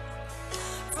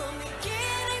 From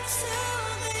beginning to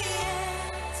the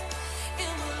end,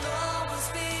 it will always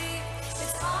be.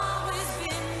 It's always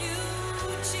been you,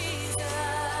 Jesus.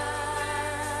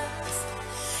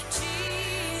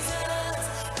 Jesus,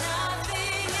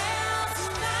 nothing else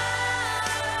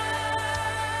matters.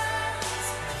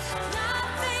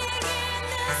 Nothing in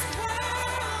this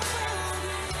world will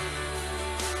do.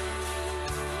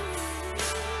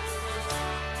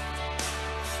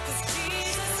 'Cause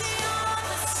Jesus, you're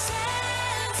the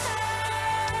center,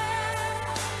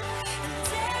 and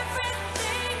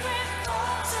everything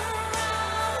revolves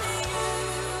around you.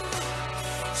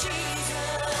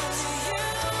 Jesus, you,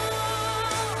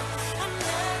 and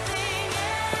nothing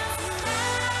else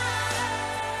matters.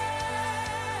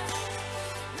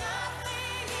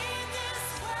 Nothing in this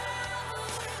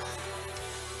world will do.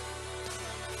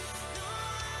 No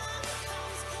one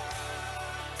comes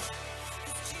close.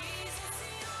 'Cause Jesus,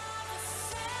 you're the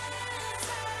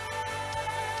center,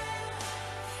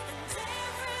 and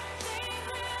everything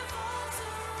revolves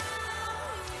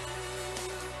around you.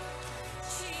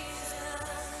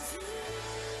 Jesus, you,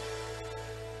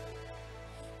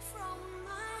 from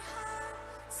my heart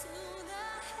to the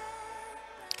head.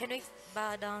 Can we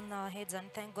bow down our heads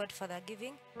and thank God for the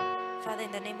giving? Father,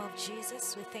 in the name of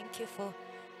Jesus, we thank you for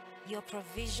your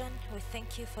provision. We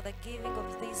thank you for the giving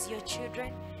of these your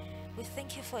children. We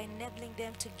thank you for enabling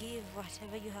them to give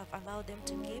whatever you have allowed them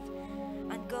to give.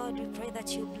 And God, we pray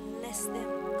that you bless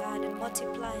them, God, and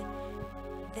multiply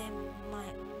them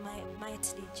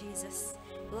mightily, Jesus.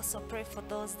 We also pray for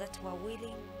those that were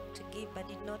willing to give but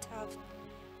did not have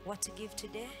what to give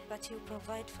today, that you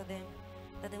provide for them,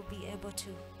 that they'll be able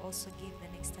to also give the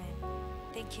next time.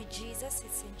 Thank you, Jesus.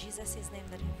 It's in Jesus' name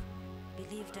that we've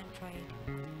believed and prayed.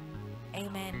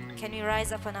 Amen. Can we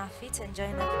rise up on our feet and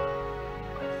join the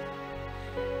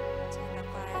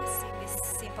choir, sing this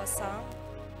simple song?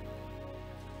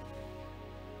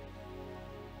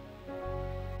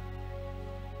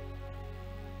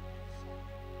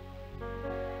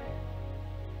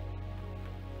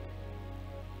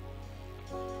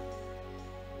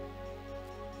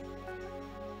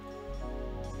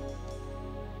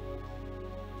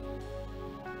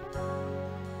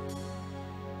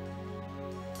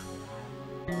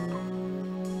 Thank you.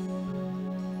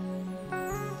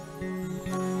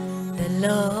 The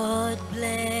Lord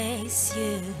bless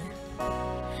you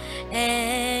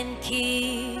and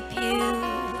keep you.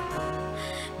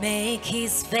 Make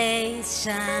his face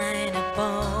shine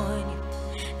upon you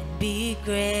and be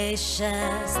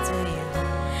gracious to you.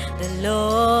 The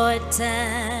Lord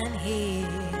turn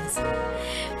his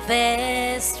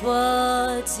face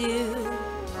towards you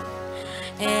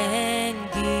and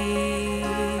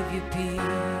give you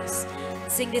peace.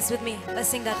 Sing this with me. Let's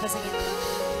sing that verse again.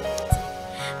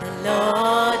 The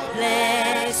Lord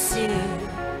bless you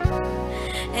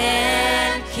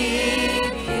and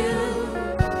keep you.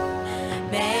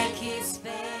 Make his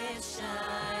face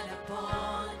shine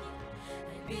upon you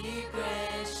and be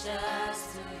gracious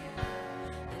to you.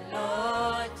 The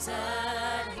Lord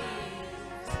turn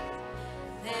his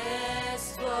face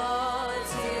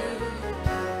towards you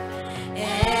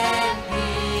and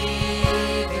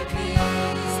give you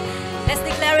peace. Let's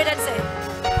declare it and say,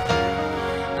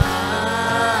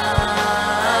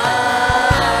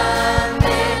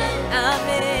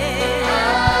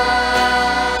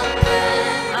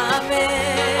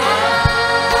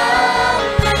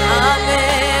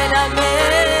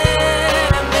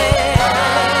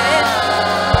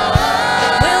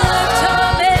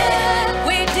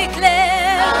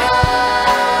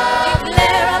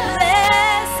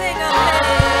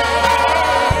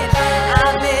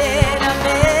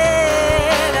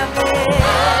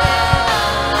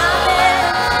 children, may his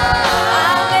favor say, may his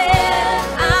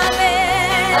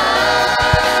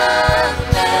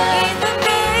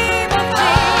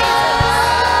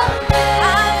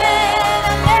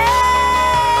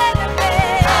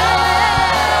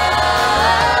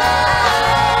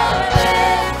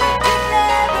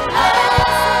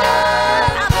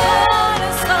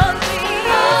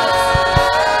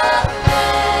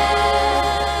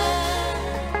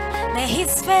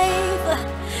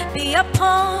favor be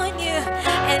upon you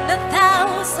and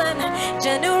 1,000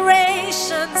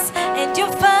 generations and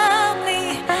your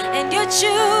family,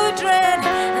 children,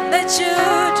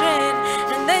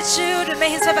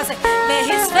 yeah. Say, may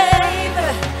his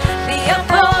favor be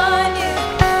upon you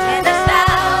and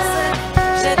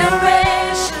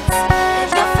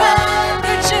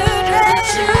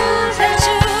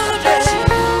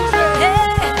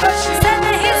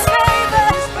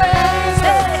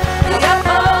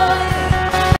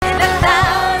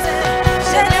 1,000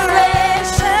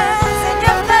 generations and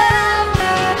your family,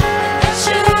 and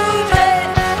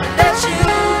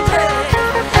children, may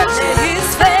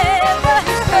his favor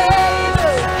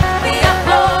be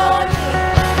upon you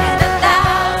and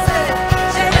 1,000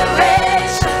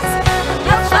 generations,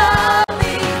 your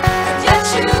family, and your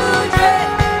children,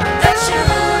 the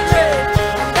children,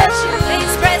 the children. May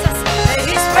his presence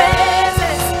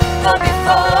go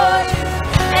before you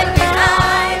and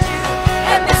behind you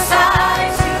and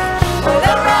beside you, all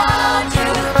around you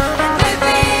and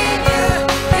within you.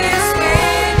 He's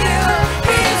with you,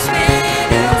 he's with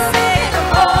you. Say in the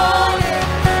morning,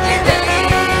 in the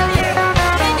evening,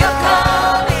 in your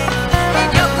coming, in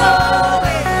your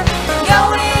going, in your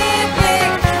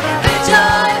weeping and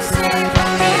rejoicing.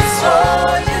 He's for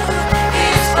you,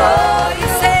 he's for you.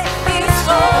 Say he's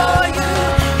for you,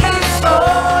 he's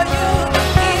for you,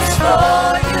 he's for you, he's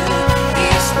for you,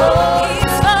 he's for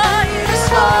you, he's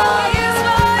for you, he's for you,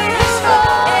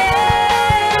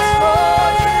 he's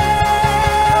for you.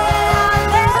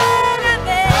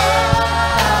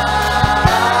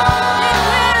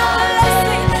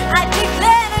 I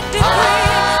declare and decree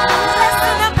a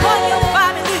blessing upon your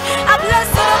family, a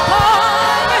blessing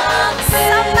upon you.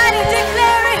 Somebody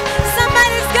declare it,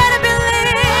 somebody's gonna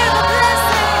believe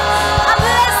a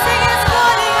blessing is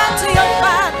falling onto your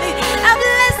family, a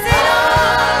blessing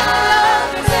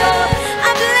over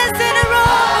a blessing over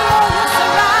all your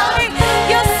surrounding,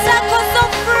 your circles of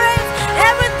friends,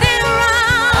 everything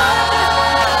around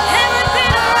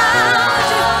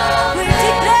you. We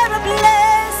declare a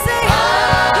blessing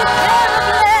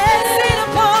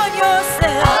upon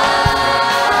yourself.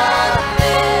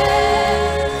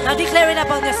 Now declare it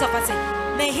upon yourself and say,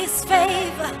 may his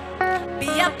favor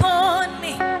be upon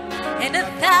me and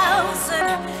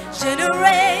 1,000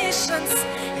 generations,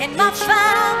 and my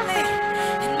family,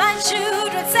 and my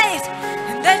children. Say it,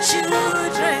 and the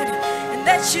children, and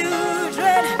the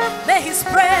children. May his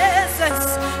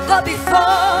presence go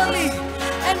before me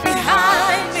and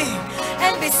behind me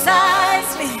and beside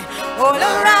me, all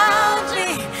around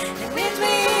me and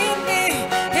between me.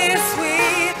 He's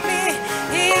with me,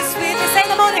 he's with me. Say in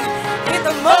the morning, in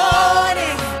the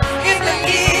morning, in the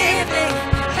evening,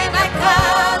 in my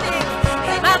coming,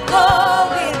 in my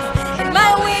going, in my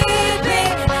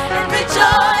weeping and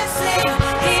rejoicing.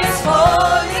 He's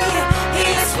for me,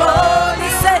 he's for me.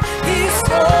 Say he's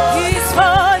for you, he's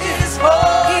for you, he's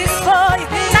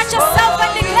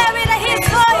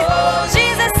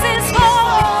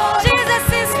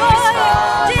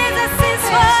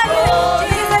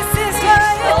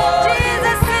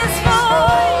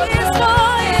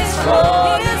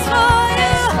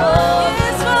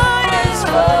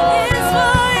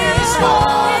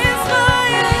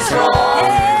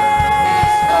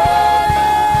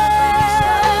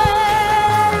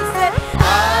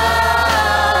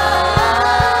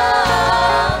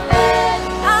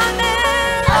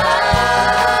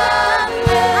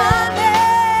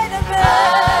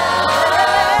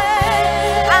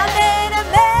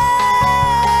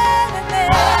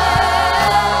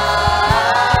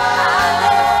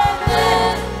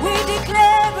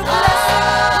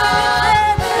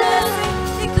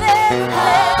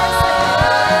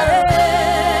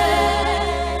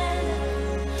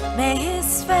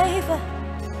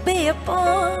be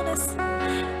upon us,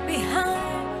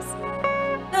 behind us.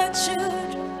 No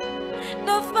children,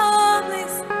 no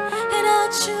families, and our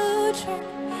children,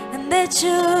 and their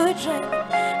children,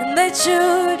 and their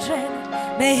children.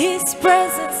 May His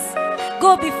presence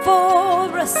go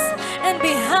before us, and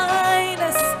behind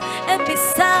us, and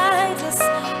beside us,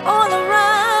 all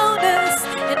around us,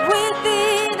 and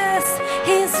within us.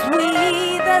 He's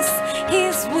with us,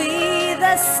 He's with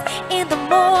us in the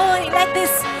morning like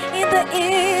this, in the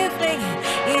evening,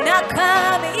 in our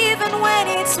coming, even when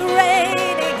it's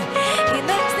raining, in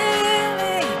the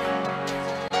evening.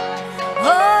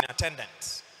 Oh.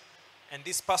 Attendant. And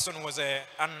this person was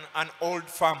an old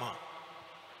farmer.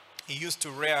 He used to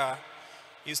rear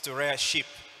sheep.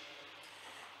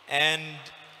 And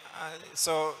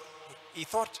so he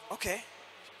thought, okay,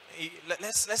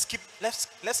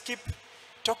 let's keep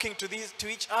talking to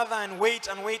each other and wait.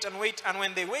 And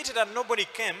when they waited and nobody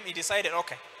came, he decided,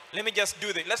 okay, let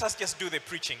us just do the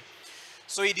preaching.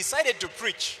 So he decided to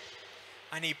preach,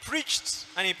 and he preached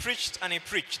and he preached and he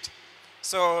preached.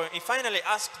 So he finally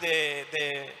asked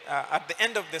at the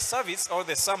end of the service or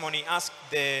the sermon, he asked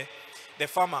the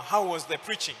farmer, how was the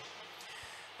preaching?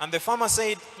 And the farmer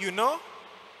said, you know,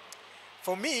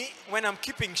 for me, when I'm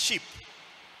keeping sheep,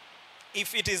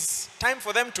 if it is time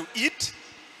for them to eat,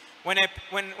 when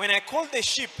I call the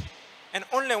sheep and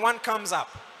only one comes up,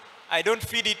 I don't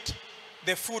feed it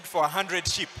the food for 100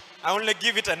 sheep. I only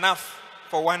give it enough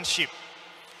for one sheep.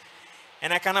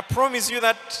 And I can promise you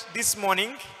that this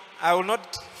morning, I will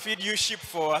not feed you sheep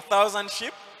for 1,000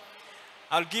 sheep.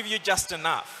 I'll give you just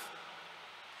enough.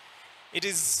 It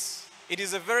is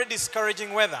a very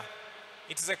discouraging weather.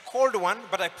 It is a cold one,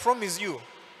 but I promise you,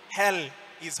 hell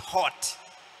is hot.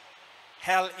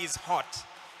 Hell is hot.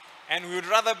 And we would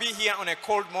rather be here on a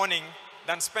cold morning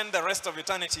than spend the rest of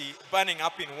eternity burning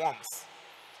up in warmth.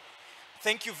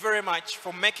 Thank you very much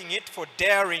for making it, for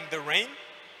daring the rain,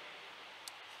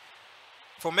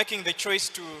 for making the choice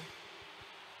to,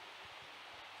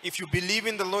 if you believe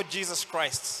in the Lord Jesus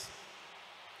Christ,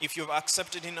 if you've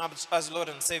accepted Him as Lord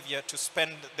and Savior, to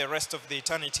spend the rest of the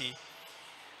eternity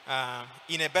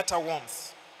in a better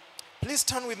warmth. Please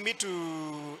turn with me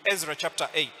to Ezra chapter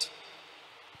 8.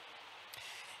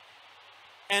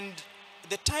 And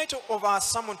the title of our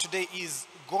sermon today is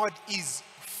God is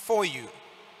for you.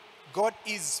 God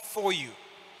is for you.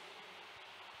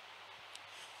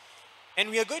 And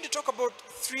we are going to talk about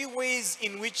 3 ways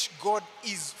in which God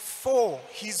is for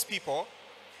His people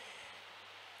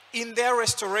in their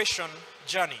restoration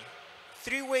journey.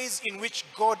 3 ways in which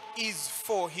God is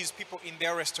for His people in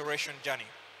their restoration journey.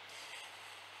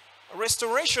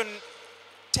 Restoration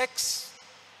takes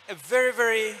a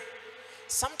very,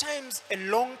 sometimes a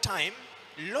long time,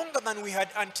 longer than we had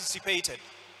anticipated.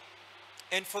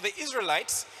 And for the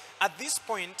Israelites, at this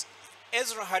point,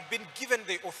 Ezra had been given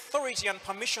the authority and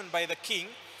permission by the king,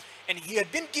 and he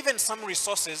had been given some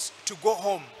resources to go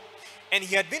home. And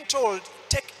he had been told,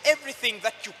 take everything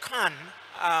that you can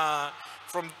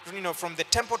from the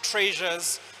temple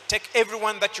treasures, take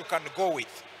everyone that you can go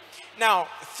with. Now,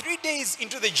 3 days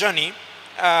into the journey,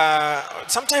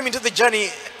 sometime into the journey,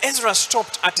 Ezra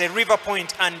stopped at a river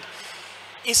point and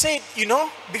he said, you know,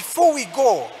 before we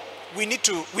go, we need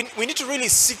to really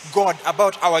seek God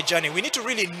about our journey. We need to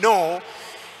really know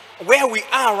where we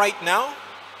are right now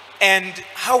and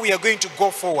how we are going to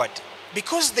go forward.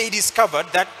 Because they discovered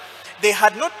that they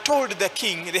had not told the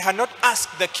king, they had not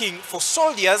asked the king for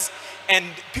soldiers and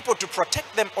people to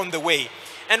protect them on the way.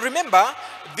 And remember,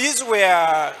 these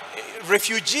were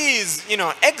refugees,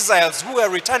 exiles who were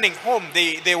returning home.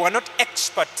 They were not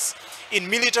experts in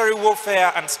military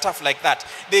warfare and stuff like that.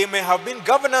 They may have been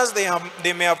governors,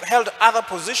 they may have held other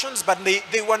positions, but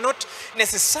they were not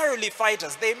necessarily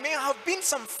fighters. They may have been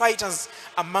some fighters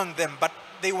among them, but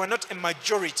they were not a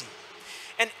majority.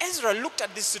 And Ezra looked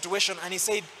at this situation and he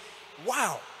said,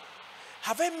 wow,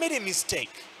 have I made a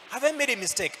mistake? Have I made a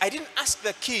mistake? I didn't ask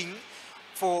the king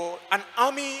for an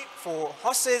army, for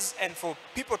horses, and for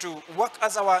people to work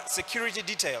as our security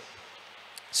detail.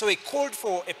 So he called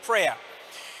for a prayer.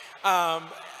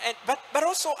 But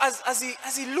also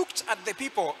as he looked at the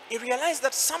people, he realized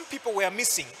that some people were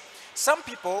missing. Some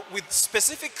people with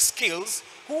specific skills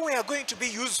who were going to be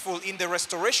useful in the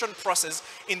restoration process,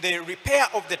 in the repair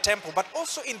of the temple, but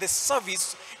also in the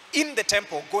service in the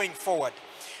temple going forward.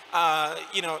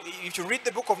 If you read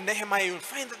the book of Nehemiah, you'll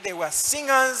find that there were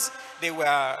singers, there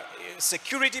were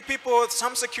security people,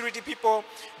 some security people,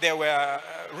 there were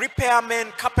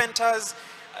repairmen, carpenters,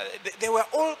 there were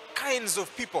all kinds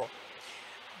of people.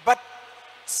 But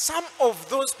some of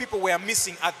those people were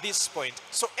missing at this point.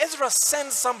 So Ezra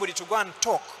sends somebody to go and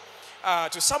talk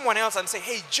to someone else and say,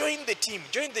 hey, join the team,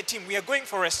 we are going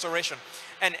for restoration.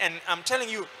 And I'm telling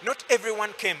you, not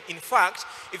everyone came. In fact,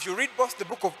 if you read both the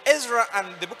book of Ezra and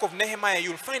the book of Nehemiah,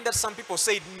 you'll find that some people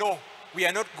said, no, we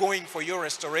are not going for your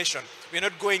restoration. We are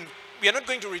not going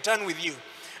to return with you.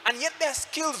 And yet their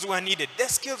skills were needed.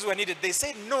 They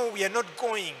said, no, we are not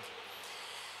going.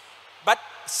 But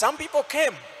some people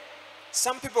came.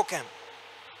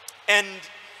 And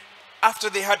after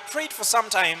they had prayed for some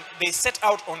time, they set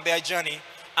out on their journey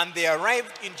and they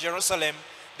arrived in Jerusalem.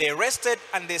 They rested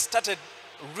and they started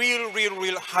real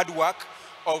hard work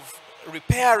of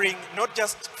repairing, not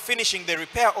just finishing the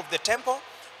repair of the temple,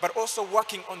 but also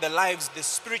working on the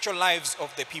spiritual lives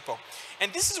of the people.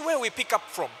 And this is where we pick up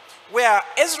from, where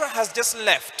Ezra has just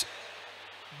left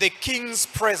the king's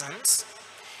presence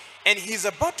and he's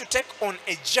about to take on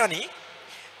a journey,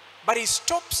 but he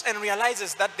stops and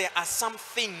realizes that there are some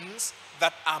things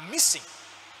that are missing.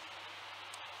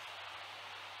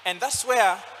 And that's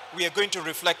where we are going to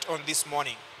reflect on this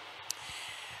morning.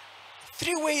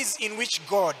 3 ways in which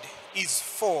God is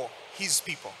for his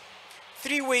people.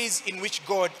 3 ways in which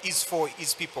God is for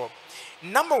his people.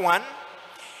 Number 1,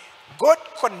 God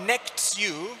connects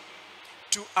you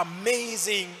to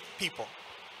amazing people.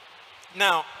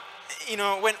 Now, you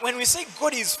know, when we say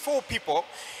God is for people,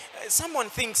 someone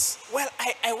thinks, well,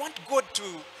 I want God to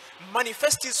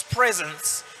manifest his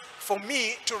presence for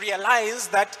me to realize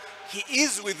that he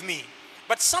is with me.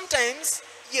 But sometimes,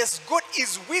 yes, God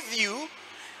is with you,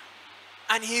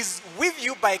 and he's with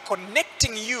you by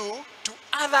connecting you to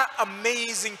other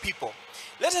amazing people.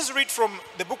 Let us read from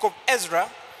the book of Ezra,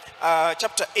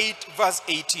 chapter 8, verse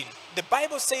 18. The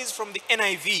Bible says from the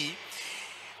NIV,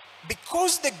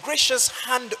 because the gracious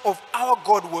hand of our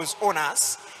God was on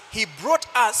us, he brought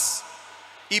us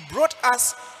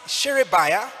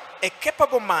Sherebiah, a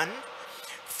capable man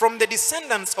from the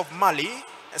descendants of Mali,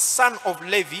 a son of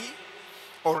Levi,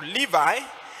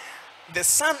 the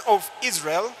son of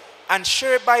Israel, and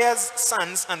Sherebiah's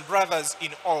sons and brothers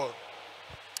in all.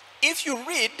 If you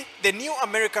read the New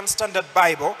American Standard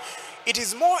Bible, it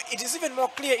is even more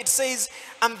clear. It says,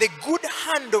 and the good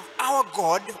hand of our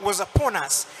God was upon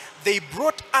us. They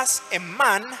brought us a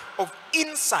man of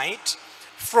insight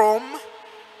from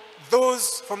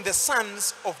the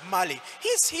sons of Mali.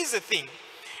 Here's the thing.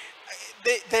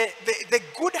 The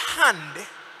good hand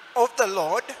of the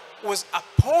Lord was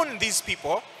upon these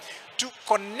people to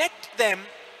connect them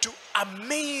to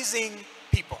amazing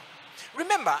people.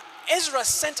 Remember, Ezra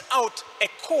sent out a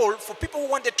call for people who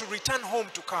wanted to return home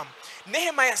to come.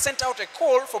 Nehemiah sent out a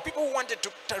call for people who wanted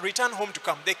to return home to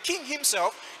come. The king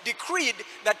himself decreed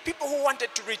that people who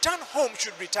wanted to return home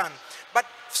should return. But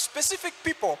specific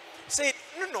people said,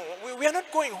 no, we are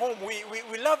not going home.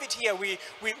 We love it here. We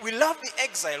love the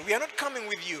exile. We are not coming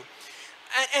with you.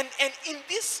 And in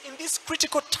this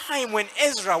critical time when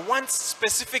Ezra wants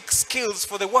specific skills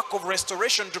for the work of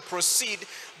restoration to proceed,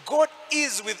 God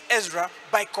is with Ezra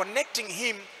by connecting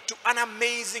him to an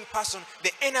amazing person.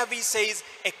 The NIV says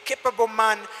a capable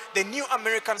man. The New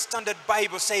American Standard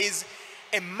Bible says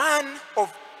a man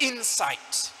of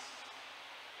insight.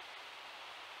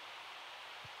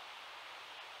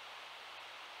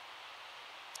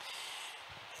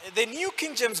 The New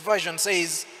King James Version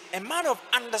says a man of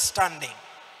understanding.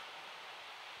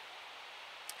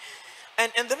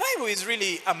 And the Bible is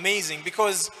really amazing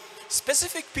because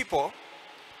specific people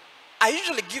are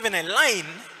usually given a line,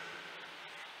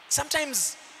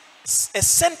 sometimes a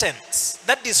sentence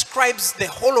that describes the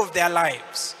whole of their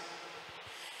lives.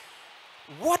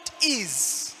 What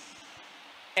is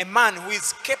a man who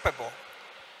is capable?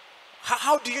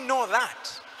 How do you know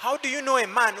that? How do you know a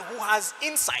man who has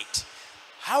insight?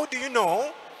 How do you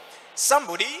know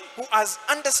somebody who has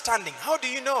understanding? How do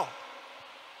you know?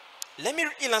 Let me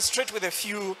illustrate with a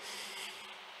few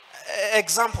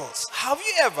examples. Have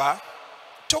you ever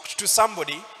talked to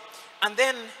somebody and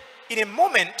then in a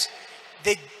moment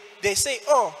they say,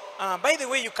 oh, by the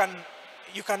way, you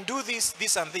can do this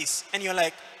and this, and you're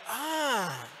like,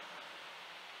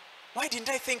 why didn't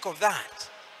I think of that?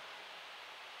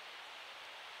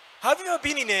 Have you ever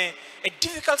been in a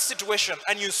difficult situation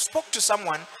and you spoke to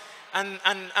someone and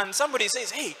somebody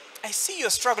says, hey, I see you're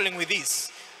struggling with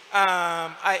this.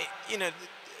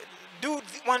 Do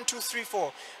 1, 2, 3,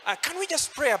 4. Can we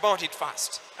just pray about it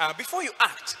first? Before you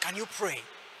act, can you pray?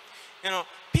 You know,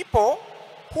 people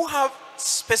who have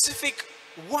specific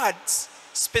words,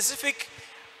 specific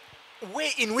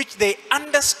way in which they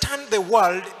understand the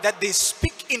world that they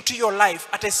speak into your life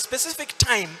at a specific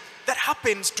time that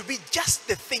happens to be just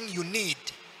the thing you need.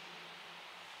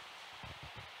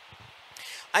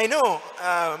 I know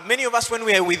many of us, when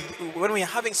we are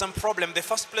having some problem, the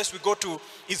first place we go to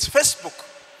is Facebook.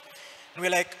 And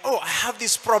we're like, oh, I have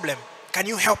this problem. Can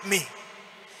you help me?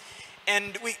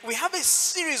 And we have a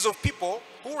series of people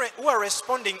who are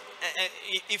responding.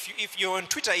 If you're on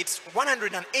Twitter, it's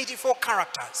 184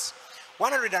 characters.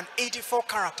 184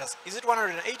 characters. Is it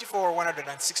 184 or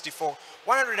 164?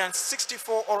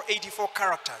 164 or 84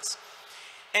 characters.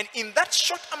 And in that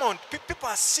short amount, people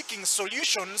are seeking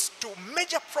solutions to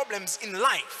major problems in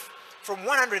life from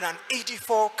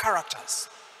 184 characters.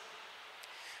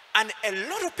 And a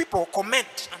lot of people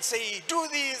comment and say, do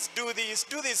this, do this,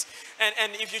 do this.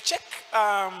 And if you check,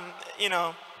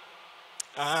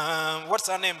 what's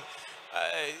her name?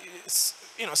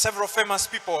 Several famous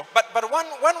people. But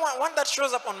one that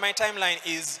shows up on my timeline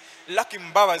is Lucky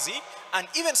Mbabazi, and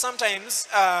even sometimes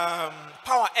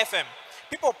Power FM.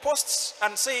 People post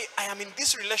and say, I am in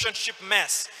this relationship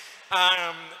mess.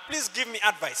 Please give me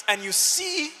advice. And you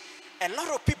see a lot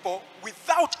of people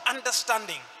without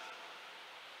understanding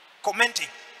commenting.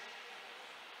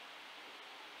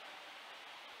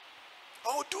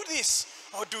 Oh, do this,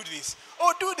 or do this,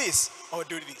 or do this, or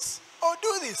do this, or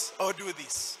do this, or do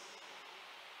this.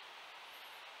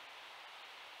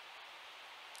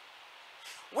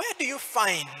 Where do you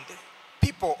find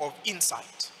people of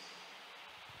insight?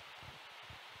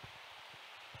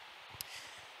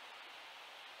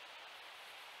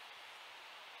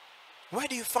 Where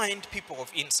do you find people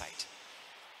of insight?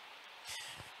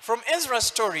 From Ezra's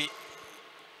story,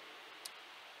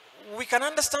 we can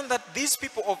understand that these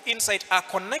people of insight are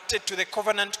connected to the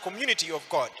covenant community of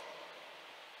God.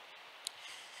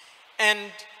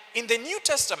 And in the New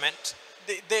Testament,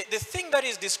 the thing that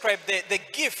is described, the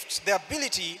gift, the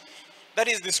ability that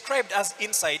is described as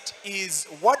insight is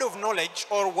word of knowledge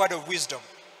or word of wisdom.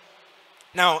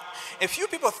 Now, a few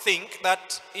people think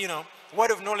that, word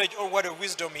of knowledge or word of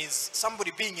wisdom is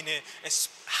somebody being in a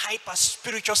hyper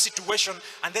spiritual situation,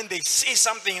 and then they say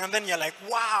something and then you're like,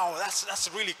 wow, that's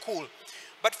really cool.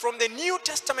 But from the New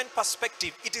Testament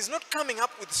perspective, it is not coming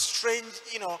up with strange,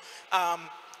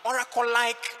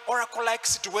 oracle-like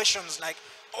situations like,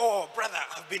 oh, brother,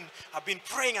 I've been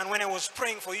praying, and when I was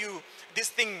praying for you, this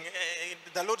thing,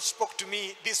 the Lord spoke to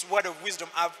me, this word of wisdom,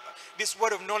 this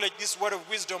word of knowledge, this word of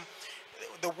wisdom.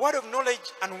 The word of knowledge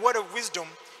and word of wisdom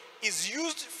is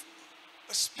used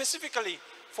specifically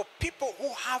for people who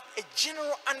have a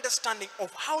general understanding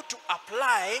of how to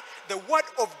apply the word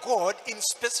of God in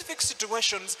specific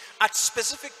situations at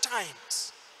specific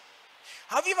times.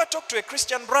 Have you ever talked to a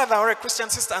Christian brother or a Christian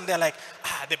sister and they're like,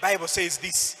 the Bible says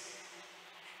this?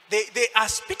 They are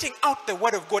spitting out the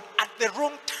word of God at the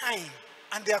wrong time,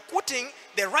 and they are quoting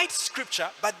the right scripture,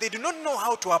 but they do not know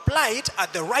how to apply it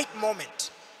at the right moment.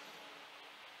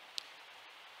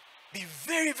 Be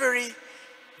very, very,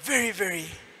 very, very,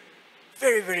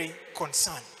 very, very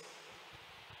concerned.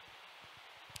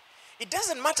 It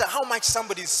doesn't matter how much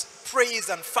somebody prays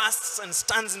and fasts and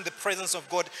stands in the presence of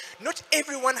God. Not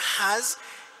everyone has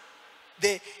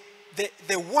the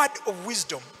word of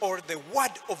wisdom or the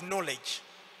word of knowledge.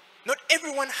 Not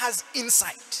everyone has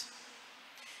insight.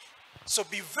 So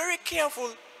be very careful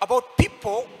about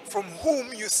people from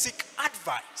whom you seek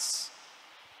advice.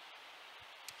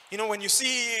 When you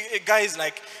see guys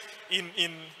like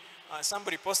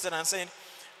somebody posted and saying,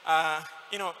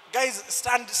 guys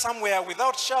stand somewhere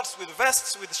without shirts, with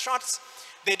vests, with shorts.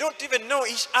 They don't even know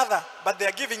each other, but they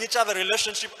are giving each other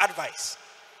relationship advice.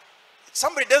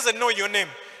 Somebody doesn't know your name.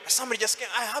 Somebody just came,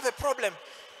 I have a problem.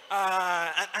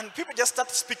 And people just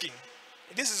start speaking.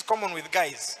 This is common with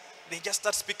guys. They just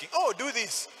start speaking. Oh, do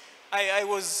this. I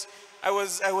was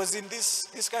in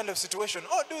this kind of situation.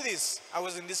 Oh, do this. I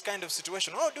was in this kind of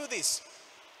situation. Oh, do this.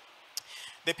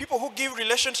 The people who give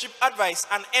relationship advice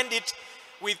and end it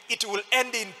with, it will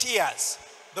end in tears.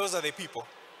 Those are the people.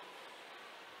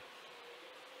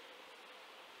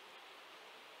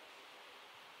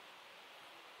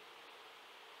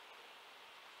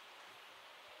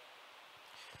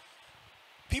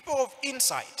 People of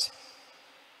insight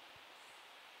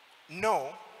know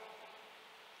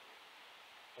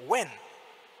when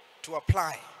to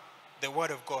apply the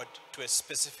word of God to a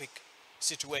specific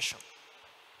situation.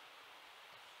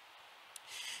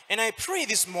 And I pray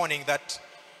this morning that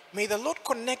may the Lord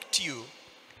connect you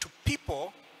to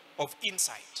people of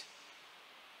insight.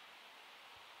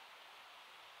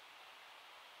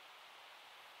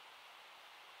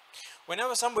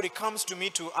 Whenever somebody comes to me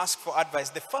to ask for advice,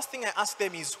 the first thing I ask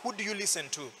them is, who do you listen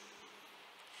to?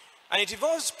 And it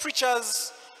involves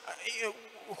preachers,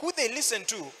 who they listen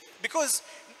to, because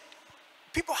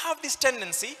people have this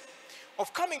tendency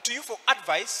of coming to you for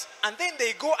advice, and then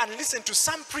they go and listen to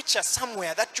some preacher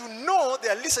somewhere that you know they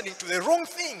are listening to the wrong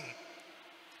thing.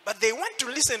 But they want to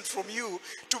listen from you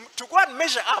to go and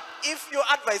measure up if your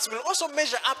advice will also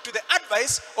measure up to the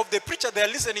advice of the preacher they are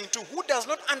listening to, who does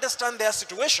not understand their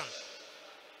situation.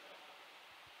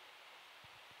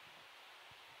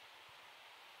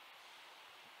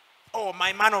 Oh,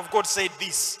 my man of God said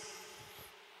this.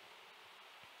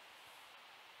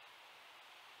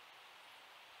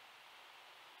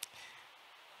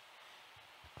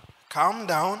 Calm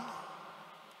down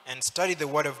and study the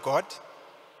Word of God.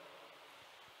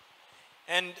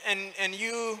 And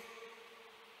you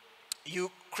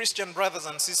Christian brothers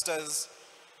and sisters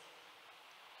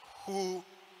who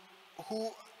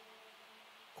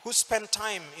spend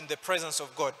time in the presence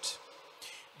of God,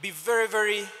 be very,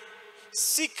 very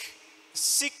seek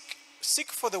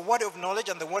for the word of knowledge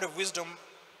and the word of wisdom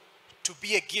to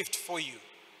be a gift for you,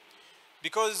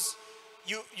 because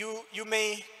you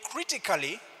may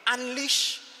critically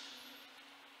unleash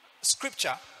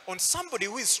scripture on somebody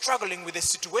who is struggling with a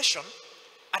situation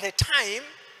at a time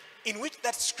in which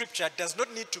that scripture does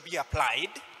not need to be applied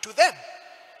to them.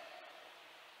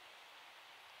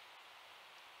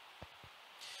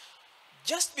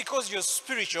 Just because you're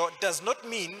spiritual does not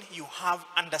mean you have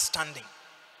understanding.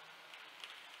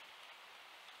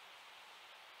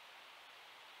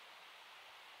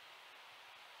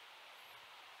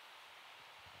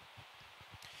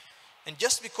 And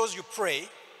just because you pray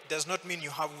does not mean you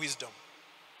have wisdom.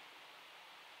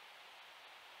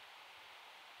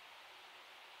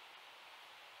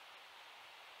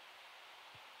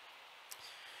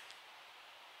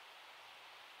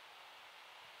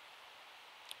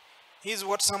 Here's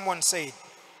what someone said.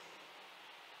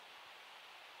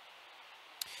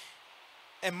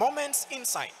 A moment's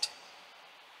insight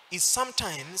is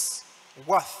sometimes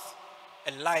worth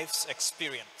a life's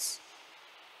experience.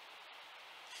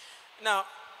 Now,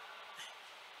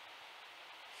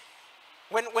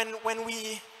 when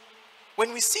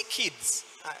we see kids,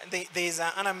 there's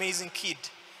an amazing kid,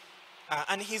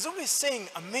 and he's always saying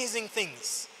amazing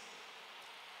things.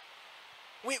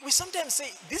 We sometimes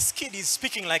say, this kid is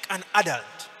speaking like an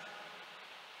adult.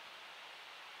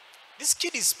 This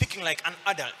kid is speaking like an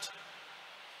adult.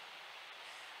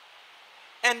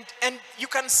 And you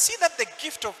can see that the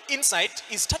gift of insight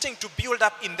is starting to build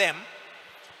up in them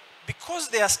because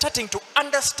they are starting to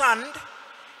understand,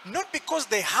 not because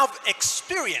they have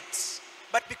experience,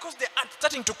 but because they are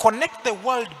starting to connect the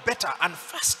world better and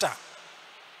faster.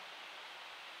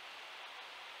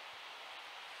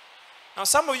 Now,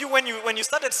 some of you, when you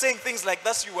started saying things like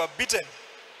that, you were beaten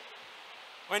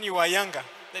when you were younger.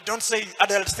 They don't say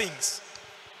adult things.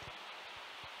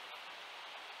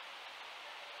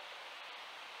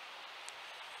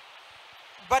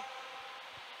 But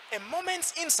a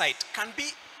moment's insight can be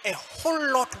a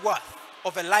whole lot worth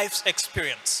of a life's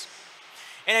experience.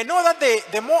 And I know that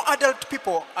the more adult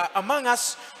people among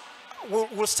us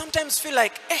will sometimes feel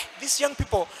like, these young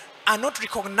people are not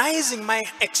recognizing my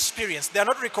experience. They are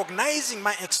not recognizing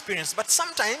my experience. But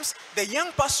sometimes the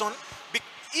young person,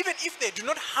 even if they do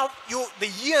not have the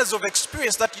years of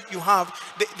experience that you have,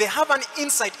 they have an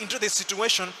insight into the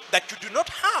situation that you do not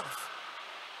have.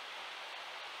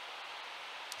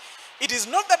 It is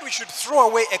not that we should throw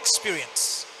away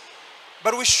experience,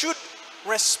 but we should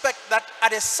respect that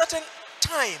at a certain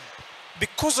time,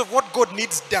 because of what God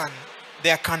needs done,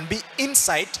 there can be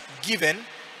insight given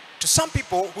to some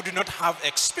people who do not have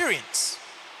experience.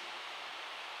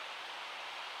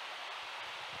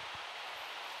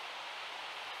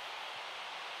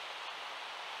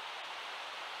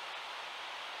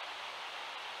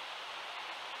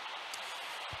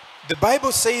 The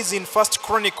Bible says in 1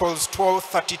 Chronicles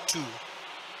 12:32,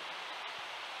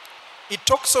 it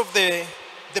talks of the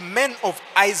men of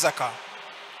Issachar,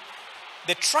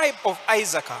 the tribe of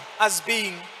Issachar, as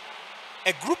being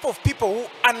a group of people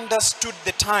who understood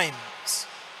the times.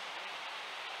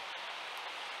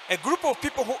 A group of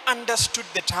people who understood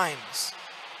the times.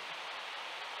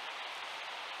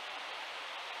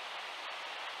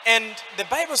 And the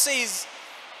Bible says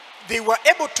they were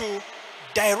able to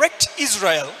direct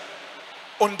Israel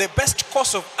on the best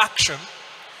course of action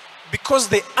because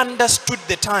they understood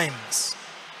the times.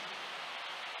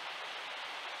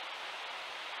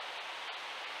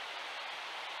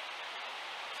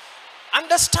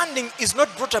 Understanding is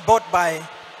not brought about by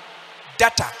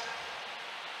data.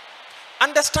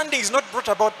 Understanding is not brought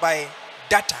about by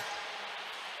data.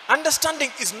 Understanding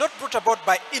is not brought about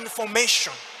by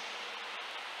information.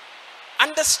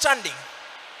 Understanding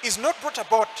is not brought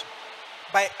about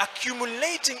by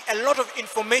accumulating a lot of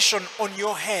information on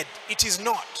your head. It is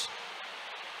not.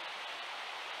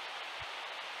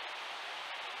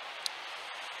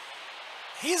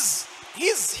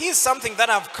 here's something that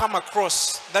I've come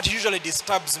across that usually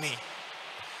disturbs me.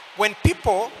 When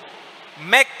people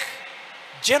make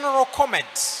general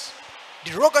comments,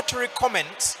 derogatory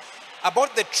comments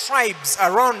about the tribes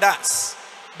around us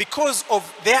because of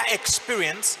their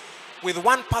experience with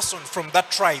one person from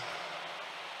that tribe.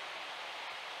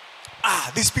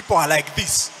 Ah, these people are like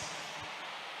this.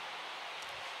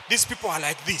 These people are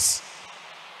like this.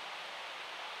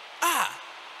 Ah.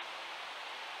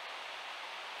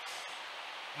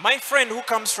 My friend who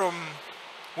comes from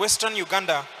Western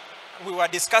Uganda, we were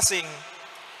discussing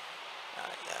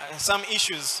some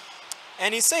issues,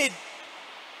 and he said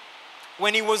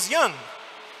when he was young,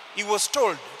 he was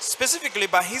told specifically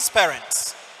by his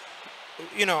parents,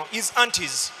 you know, his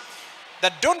aunties,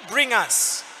 that don't bring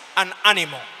us an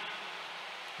animal.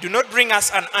 Do not bring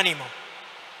us an animal.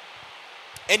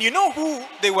 And you know who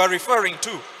they were referring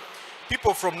to?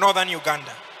 People from northern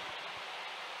Uganda.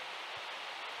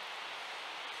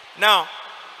 Now,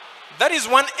 that is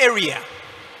one area.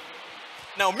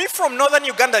 Now, me from northern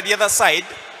Uganda, the other side,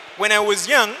 when I was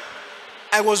young,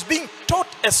 I was being taught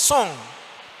a song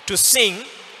to sing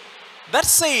that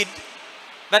said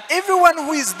that everyone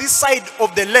who is this side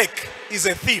of the lake is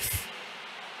a thief.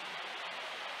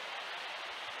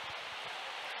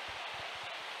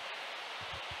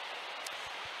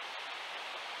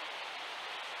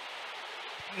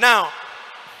 Now,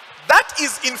 that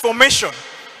is information.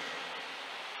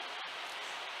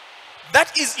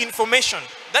 That is information.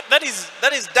 That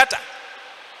is data.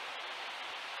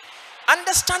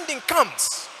 Understanding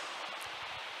comes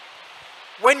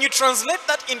when you translate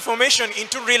that information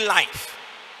into real life.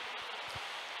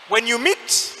 When you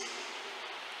meet,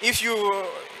 if you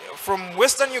from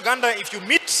Western Uganda, if you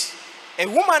meet a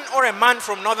woman or a man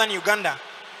from Northern Uganda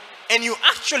and you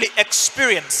actually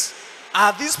experience,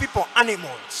 are these people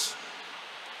animals?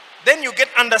 Then you get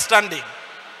understanding.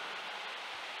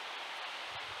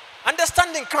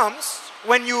 Understanding comes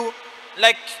when you,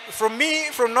 like from me,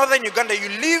 from Northern Uganda, you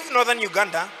leave Northern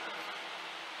Uganda,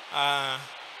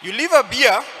 you leave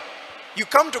Abia, you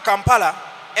come to Kampala,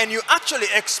 and you actually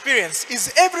experience,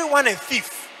 is everyone a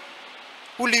thief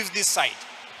who lives this side?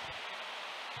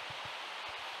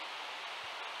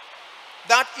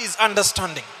 That is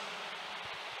understanding.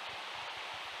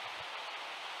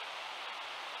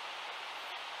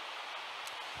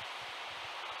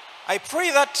 I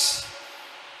pray that,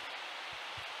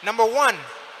 number one,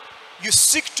 you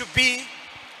seek to be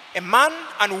a man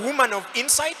and woman of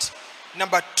insight.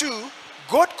 Number two,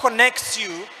 God connects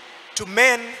you to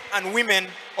men and women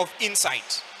of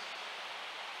insight.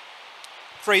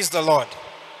 Praise the Lord.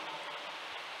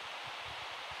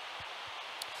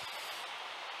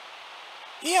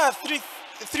 Here are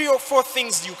three or four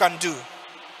things you can do.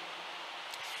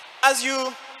 As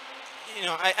you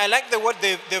know, I like the word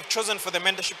they've chosen for the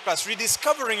mentorship class,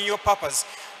 rediscovering your purpose.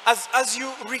 As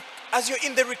you're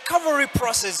in the recovery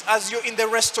process, as you're in the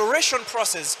restoration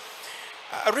process,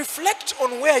 reflect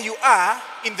on where you are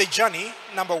in the journey,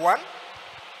 number one,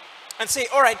 and say,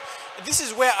 all right, this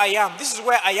is where I am. This is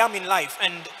where I am in life,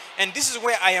 and this is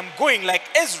where I am going. Like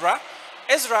Ezra,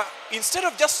 instead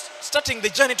of just starting the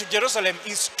journey to Jerusalem,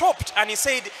 he stopped and he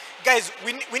said, guys,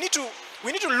 we need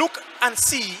to look and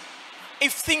see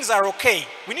if things are okay.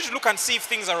 We need to look and see if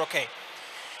things are okay.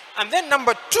 And then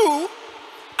number two,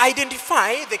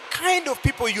 identify the kind of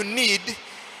people you need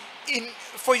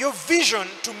for your vision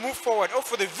to move forward, or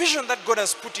for the vision that God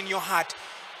has put in your heart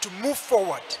to move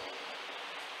forward.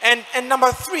 And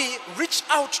number three, reach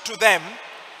out to them.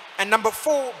 And number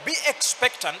four, be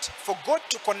expectant for God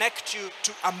to connect you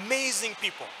to amazing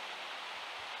people.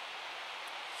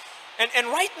 And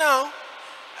right now,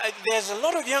 there's a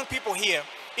lot of young people here.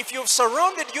 If you've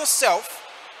surrounded yourself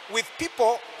with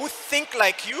people who think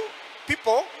like you,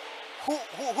 people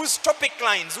whose topic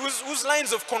lines, whose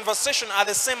lines of conversation are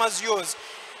the same as yours,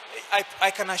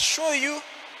 I can assure you,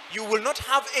 you will not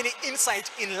have any insight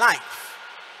in life.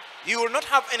 You will not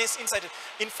have any insight.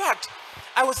 In fact,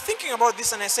 I was thinking about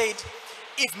this and I said,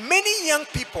 if many young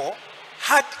people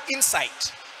had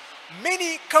insight,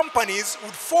 many companies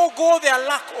would forego their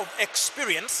lack of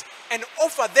experience and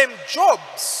offer them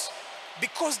jobs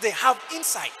because they have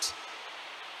insight.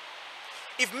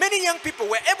 If many young people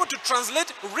were able to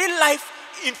translate real life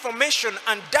information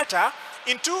and data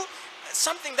into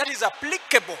something that is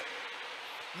applicable,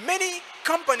 many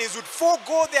companies would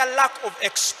forego their lack of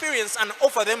experience and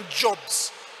offer them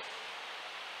jobs.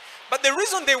 But the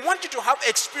reason they want you to have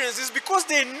experience is because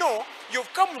they know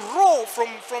you've come raw from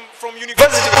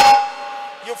university.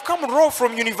 You've come raw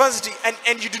from university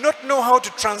and you do not know how to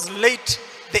translate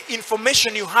the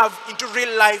information you have into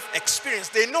real life experience.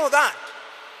 They know that.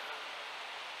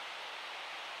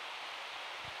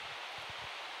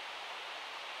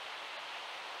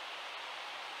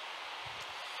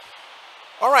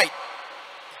 All right.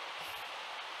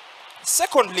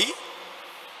 Secondly,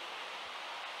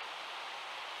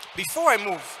 before I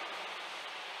move,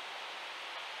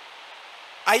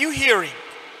 are you hearing?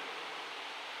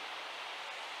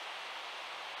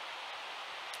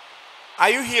 Are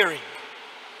you hearing?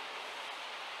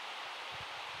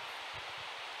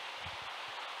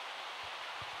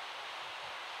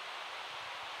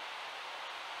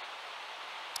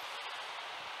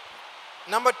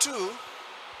 Number 2,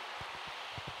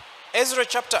 Ezra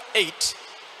chapter 8,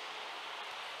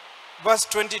 verse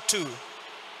 22.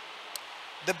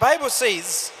 The Bible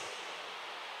says,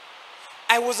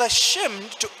 I was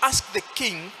ashamed to ask the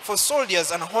king for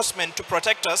soldiers and horsemen to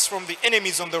protect us from the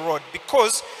enemies on the road,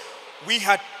 because we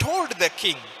had told the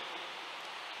king,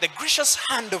 the gracious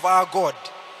hand of our God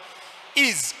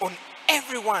is on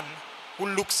everyone who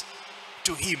looks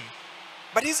to him,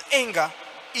 but his anger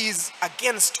is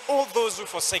against all those who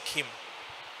forsake him.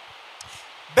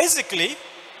 Basically,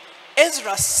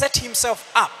 Ezra set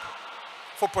himself up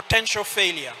for potential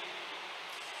failure.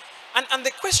 And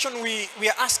the question we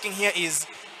are asking here is,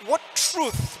 what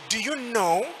truth do you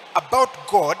know about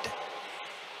God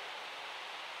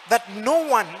that no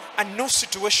one and no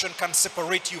situation can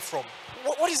separate you from?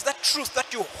 What is that truth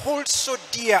that you hold so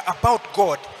dear about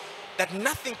God that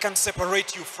nothing can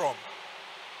separate you from?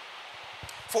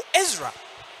 For Ezra,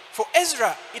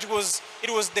 it was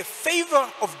the favor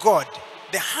of God,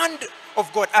 the hand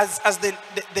of God, as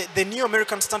the New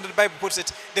American Standard Bible puts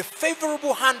it, the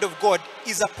favorable hand of God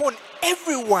is upon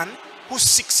everyone who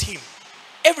seeks him.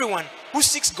 Everyone who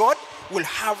seeks God will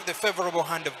have the favorable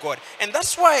hand of God. And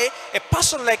that's why a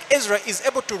person like Ezra is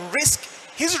able to risk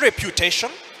his reputation,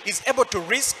 is able to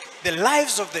risk the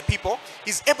lives of the people,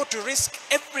 is able to risk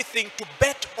everything to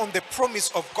bet on the promise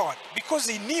of God, because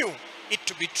he knew it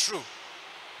to be true.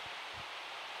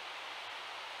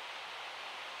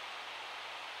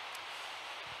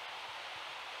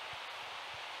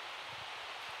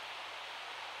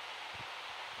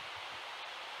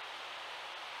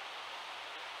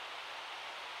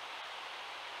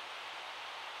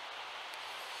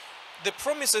 The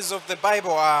promises of the Bible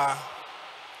are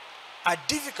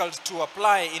difficult to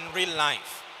apply in real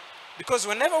life, because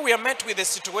whenever we are met with a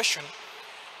situation,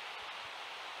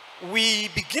 we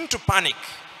begin to panic,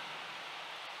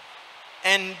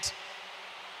 and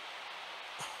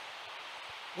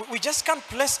we just can't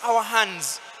place our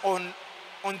hands on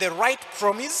the right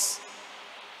promise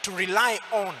to rely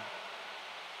on.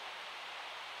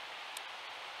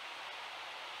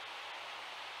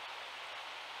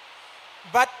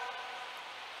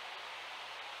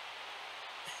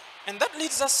 And that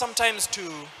leads us sometimes to,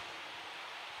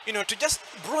 to just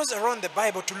browse around the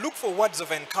Bible to look for words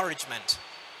of encouragement.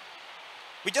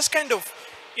 We just kind of,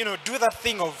 do that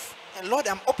thing of, Lord,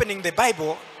 I'm opening the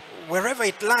Bible, wherever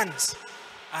it lands,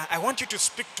 I want you to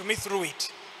speak to me through it.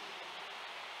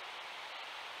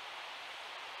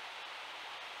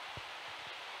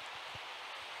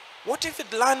 What if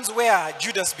it lands where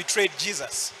Judas betrayed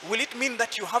Jesus? Will it mean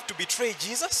that you have to betray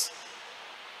Jesus?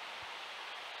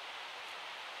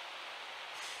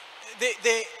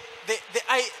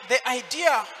 The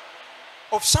idea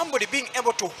of somebody being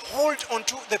able to hold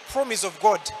onto the promise of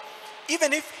God,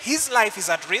 even if his life is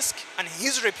at risk and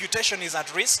his reputation is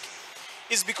at risk,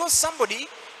 is because somebody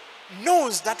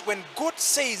knows that when God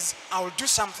says, I will do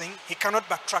something, he cannot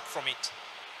backtrack from it.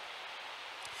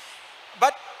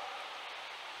 But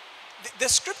the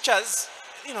scriptures,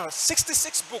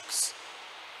 66 books,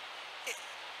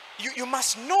 you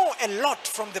must know a lot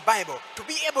from the Bible to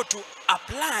be able to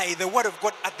apply the word of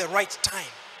God at the right time.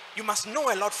 You must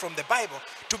know a lot from the Bible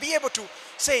to be able to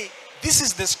say, this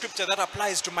is the scripture that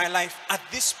applies to my life at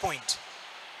this point.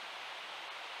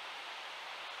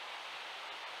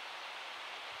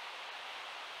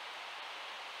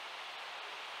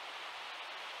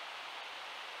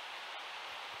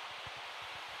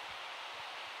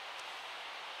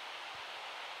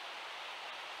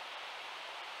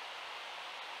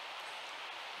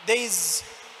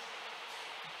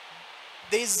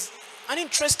 There's an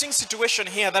interesting situation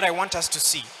here that I want us to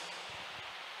see.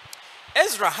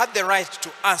 Ezra had the right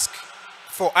to ask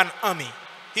for an army.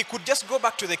 He could just go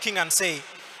back to the king and say,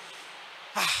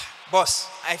 boss,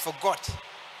 I forgot.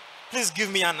 Please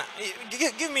give me an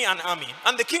army.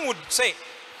 And the king would say,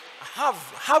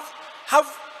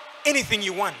 have anything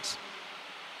you want.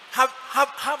 Have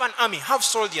an army, have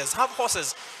soldiers, have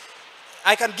horses.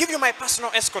 I can give you my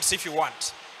personal escorts if you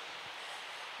want.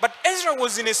 But Ezra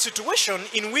was in a situation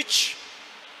in which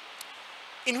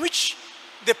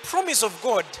the promise of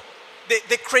God,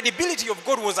 the credibility of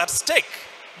God was at stake,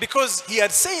 because he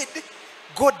had said,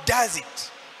 God does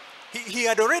it. He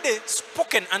had already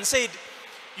spoken and said,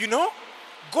 you know,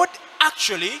 God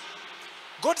actually,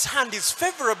 God's hand is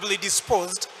favorably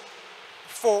disposed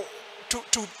to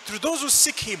those who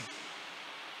seek him.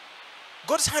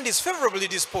 God's hand is favorably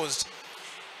disposed.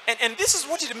 And this is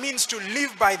what it means to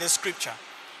live by the scripture.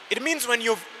 It means when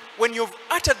you've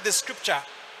uttered the scripture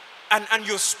and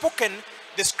you've spoken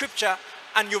the scripture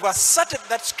and you've asserted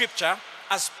that scripture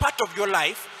as part of your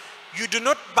life, you do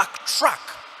not backtrack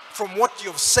from what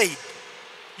you've said.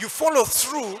 You follow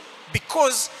through,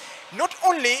 because not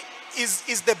only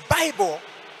is the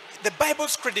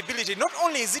Bible's credibility, not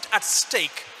only is it at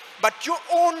stake, but your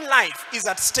own life is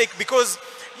at stake, because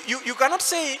you cannot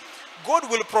say God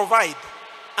will provide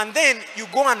and then you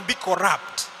go and be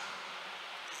corrupt.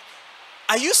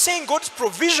 Are you saying God's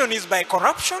provision is by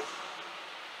corruption?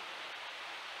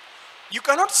 You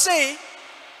cannot say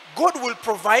God will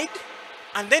provide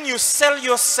and then you sell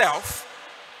yourself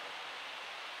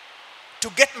to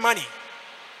get money.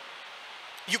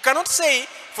 You cannot say,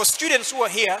 for students who are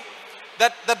here,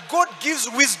 that God gives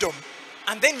wisdom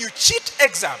and then you cheat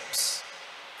exams.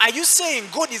 Are you saying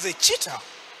God is a cheater?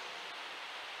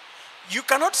 You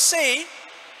cannot say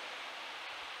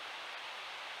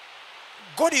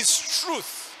God is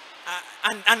truth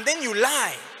and then you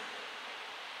lie.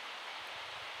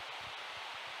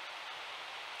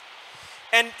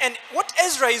 And what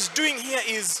Ezra is doing here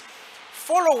is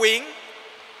following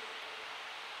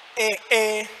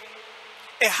a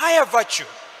higher virtue.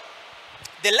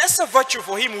 The lesser virtue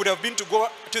for him would have been to go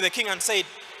to the king and say,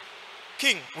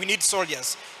 King, we need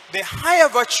soldiers. The higher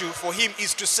virtue for him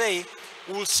is to say,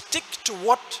 we'll stick to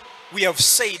what we have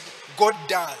said God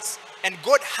does. And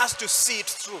God has to see it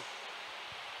through.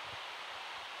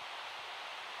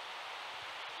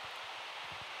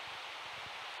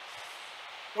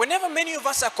 Whenever many of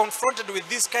us are confronted with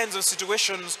these kinds of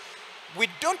situations, we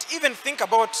don't even think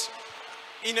about,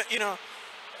 we don't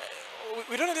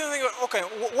even think, okay,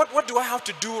 what do I have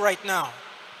to do right now?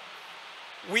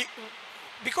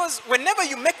 Because whenever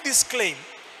you make this claim,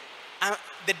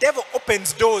 the devil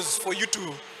opens doors for you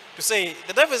to say,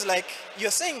 the devil is like,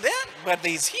 you're saying there, but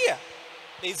there is here.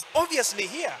 There is obviously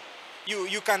here.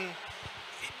 You can,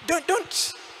 don't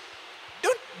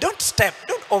step,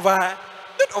 don't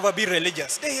over be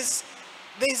religious. There is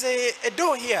a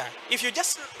door here. If you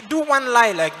just do one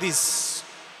lie like this,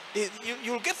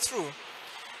 you'll get through.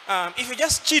 If you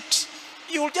just cheat,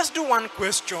 you will just do one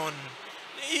question.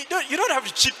 You don't have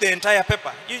to cheat the entire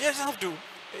paper. You just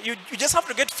have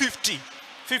to get 50.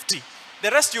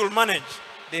 The rest you'll manage.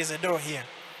 There's a door here.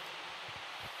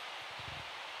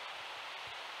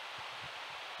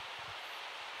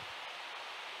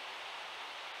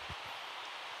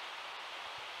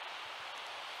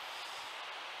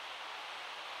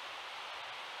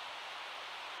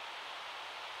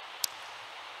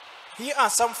 Here are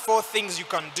some 4 things you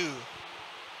can do.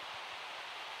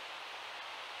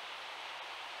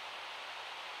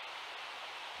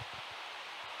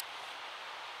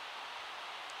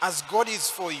 As God is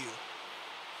for you.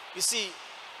 You see,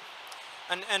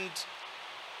 and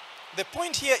the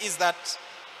point here is that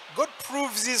God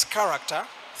proves his character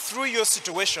through your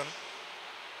situation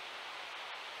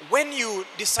when you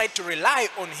decide to rely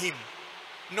on him,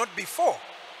 not before.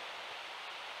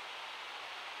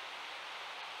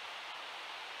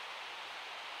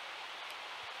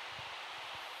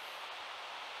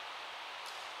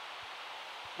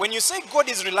 When you say God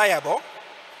is reliable,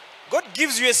 God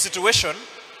gives you a situation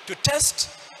to test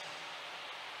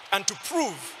and to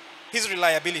prove his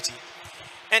reliability.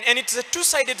 And it's a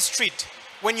two-sided street.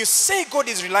 When you say God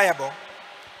is reliable,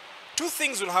 2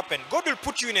 things will happen. God will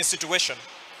put you in a situation.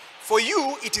 For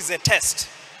you, it is a test.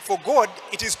 For God,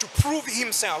 it is to prove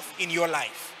himself in your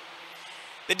life.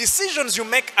 The decisions you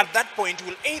make at that point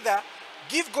will either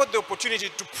give God the opportunity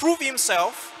to prove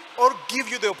himself or give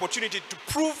you the opportunity to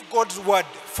prove God's word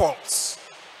false.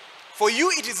 For you,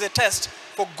 it is a test.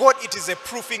 For God, it is a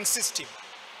proofing system.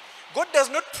 God does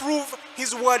not prove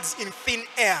his words in thin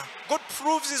air. God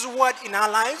proves his word in our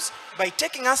lives by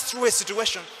taking us through a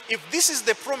situation. If this is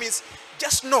the promise,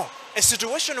 just know a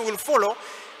situation will follow.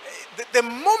 The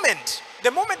moment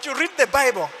you read the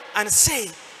Bible and say,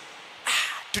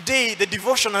 today the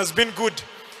devotion has been good,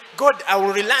 God, I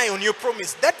will rely on your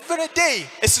promise. That very day,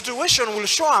 a situation will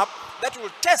show up that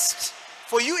will test.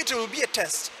 For you, it will be a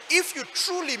test. If you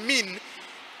truly mean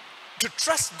to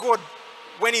trust God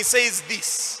when he says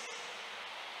this.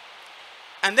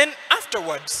 And then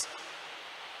afterwards,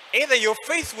 either your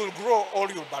faith will grow or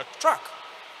you'll backtrack.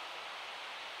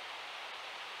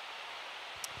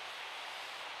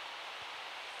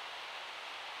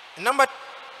 Number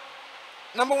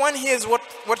 1 here is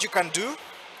what you can do.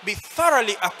 Be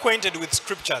thoroughly acquainted with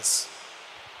scriptures.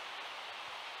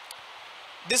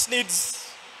 This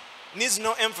needs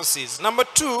no emphasis. Number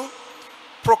 2,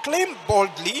 proclaim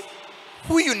boldly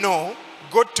who you know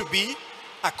God to be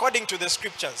according to the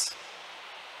scriptures.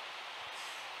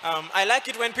 I like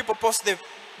it when people post their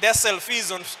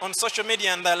selfies on social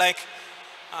media and they're like,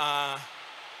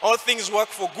 all things work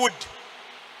for good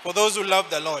for those who love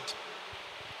the Lord.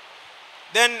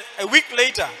 Then a week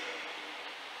later,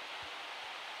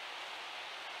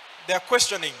 they're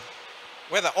questioning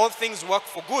whether all things work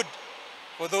for good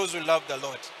for those who love the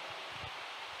Lord.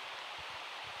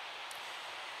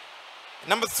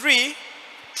 Number 3,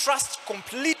 trust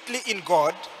completely in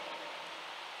God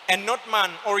and not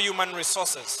man or human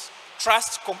resources.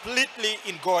 Trust completely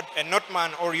in God and not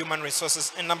man or human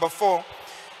resources. And number 4,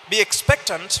 be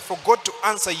expectant for God to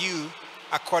answer you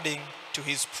according to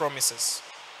his promises.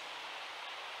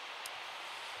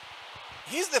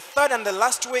 Here's the third and the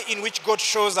last way in which God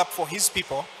shows up for his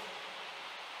people.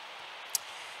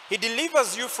 He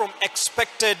delivers you from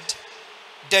expected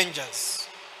dangers.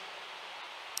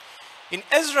 In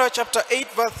Ezra chapter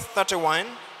 8 verse 31,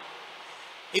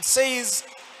 it says,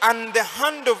 "And the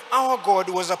hand of our God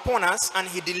was upon us, and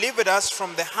he delivered us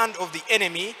from the hand of the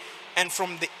enemy and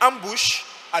from the ambush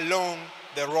along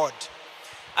the road."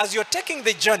 As you're taking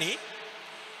the journey,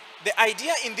 the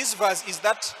idea in this verse is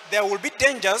that there will be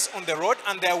dangers on the road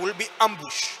and there will be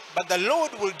ambush, but the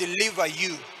Lord will deliver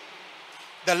you.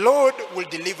 The Lord will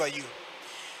deliver you.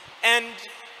 And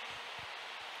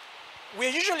we're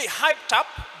usually hyped up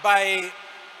by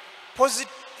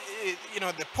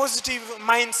the positive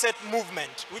mindset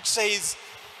movement, which says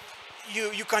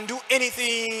you can do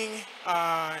anything,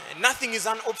 nothing is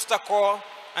an obstacle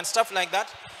and stuff like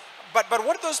that. But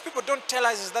what those people don't tell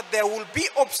us is that there will be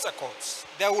obstacles.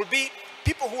 There will be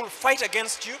people who will fight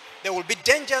against you. There will be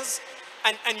dangers,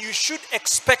 and you should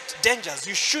expect dangers.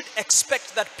 You should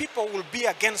expect that people will be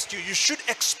against you. You should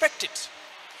expect it.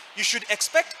 You should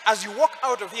expect as you walk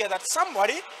out of here that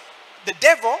somebody, the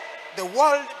devil, the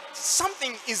world,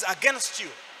 something is against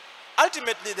you.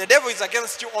 Ultimately, the devil is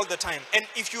against you all the time. And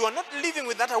if you are not living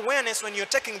with that awareness when you're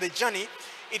taking the journey,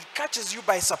 it catches you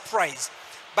by surprise.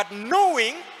 But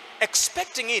knowing,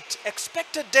 expecting it,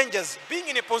 expected dangers, being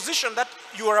in a position that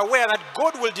you are aware that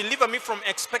God will deliver me from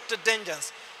expected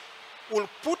dangers, will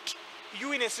put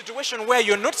you in a situation where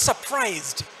you're not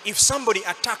surprised if somebody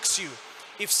attacks you,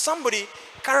 if somebody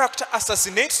character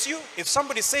assassinates you, if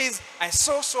somebody says, "I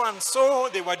saw so and so,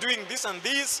 they were doing this and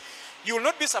this," you will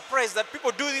not be surprised that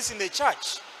people do this in the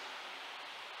church.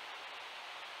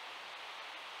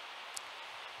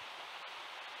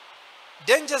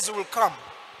 Dangers will come,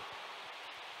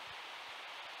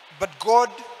 but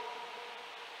God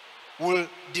will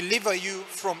deliver you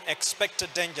from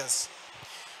expected dangers.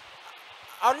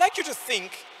 I would like you to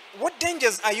think, what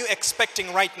dangers are you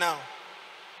expecting right now?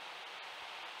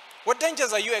 What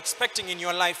dangers are you expecting in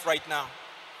your life right now?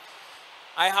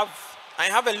 I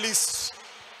have a list.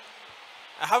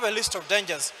 I have a list of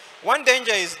dangers. One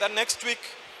danger is that next week,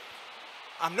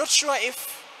 I'm not sure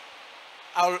if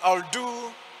I'll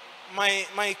do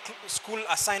my school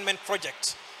assignment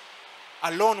project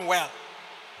alone well.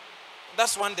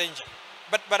 That's one danger.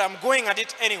 But I'm going at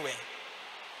it anyway.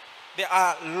 There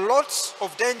are lots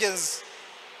of dangers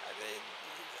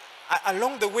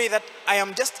along the way that I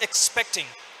am just expecting.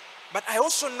 But I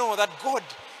also know that God,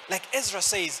 like Ezra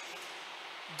says,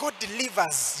 God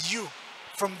delivers you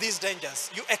from these dangers.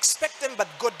 You expect them, but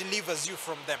God delivers you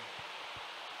from them.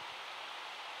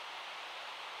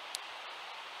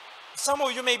 Some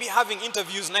of you may be having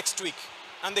interviews next week,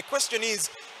 and the question is,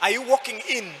 are you walking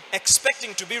in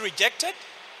expecting to be rejected?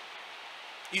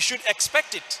 You should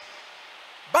expect it,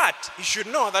 but you should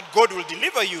know that God will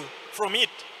deliver you from it.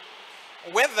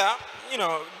 Whether,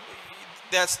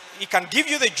 he can give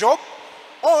you the job,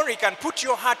 or he can put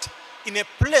your heart in a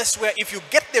place where if you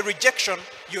get the rejection,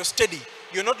 you're steady.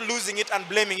 You're not losing it and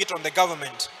blaming it on the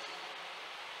government.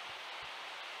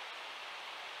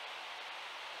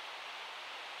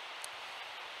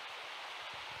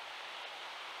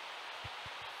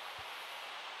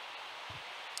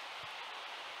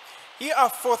 Here are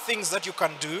 4 things that you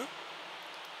can do.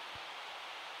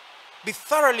 Be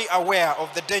thoroughly aware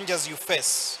of the dangers you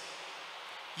face.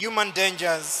 Human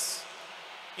dangers,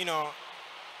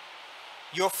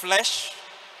 your flesh,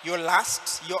 your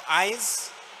lust, your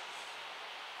eyes.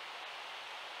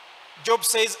 Job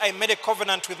says, "I made a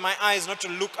covenant with my eyes not to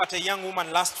look at a young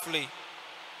woman lustfully."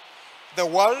 The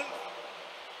world,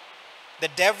 the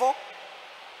devil.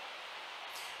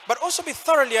 But also be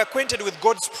thoroughly acquainted with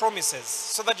God's promises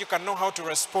so that you can know how to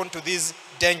respond to these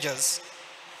dangers.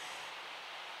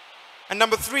 And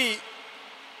number 3,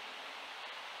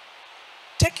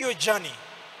 take your journey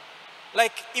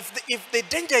Like if the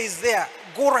danger is there,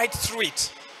 go right through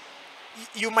it.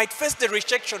 You might face the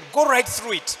rejection, go right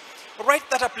through it. Write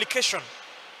that application.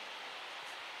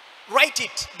 Write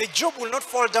it. The job will not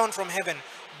fall down from heaven.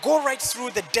 Go right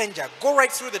through the danger. Go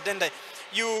right through the danger.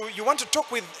 You want to talk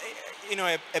with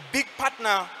a big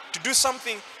partner to do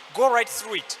something, go right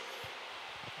through it.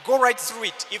 Go right through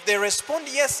it. If they respond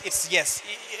yes, it's yes.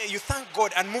 You thank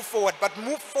God and move forward, but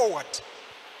move forward.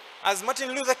 As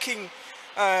Martin Luther King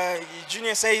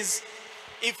Jr. says,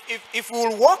 if we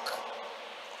will walk,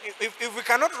 if we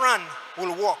cannot run,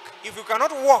 we'll walk. If we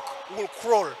cannot walk, we'll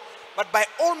crawl. But by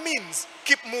all means,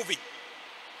 keep moving.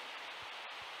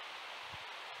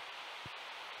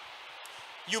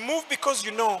 You move because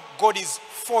you know God is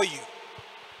for you.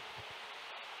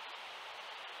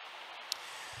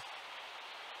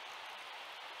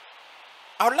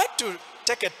 I would like to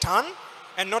take a turn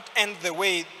and not end the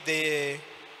way the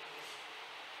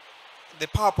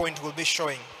PowerPoint will be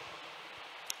showing.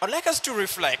 I'd like us to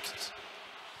reflect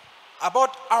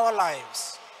about our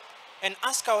lives and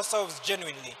ask ourselves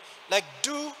genuinely, like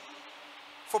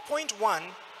for point one,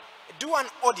 do an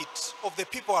audit of the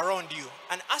people around you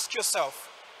and ask yourself,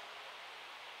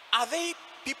 are they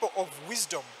people of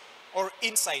wisdom or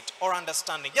insight or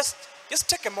understanding? Just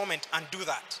take a moment and do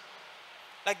that.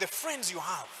 Like the friends you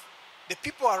have, the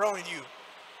people around you,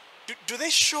 do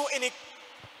they show any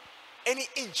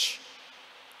inch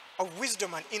of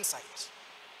wisdom and insight?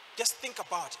 Just think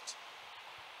about it.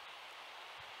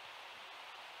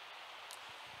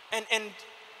 And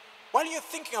while you're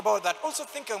thinking about that, also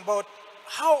thinking about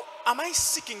how am I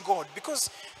seeking God? Because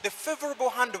the favorable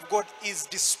hand of God is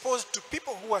disposed to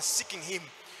people who are seeking Him.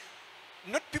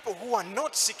 Not people who are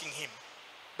not seeking Him,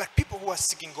 but people who are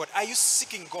seeking God. Are you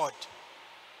seeking God?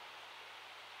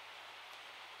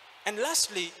 And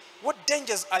lastly, what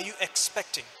dangers are you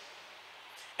expecting?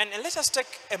 And let us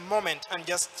take a moment and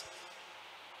just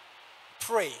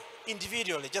pray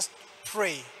individually. Just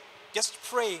pray. Just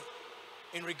pray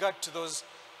in regard to those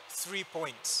 3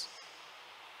 points.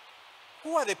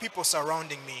 Who are the people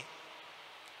surrounding me?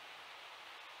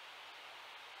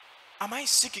 Am I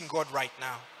seeking God right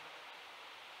now?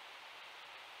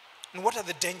 And what are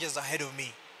the dangers ahead of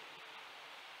me?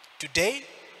 Today?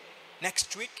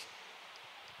 Next week?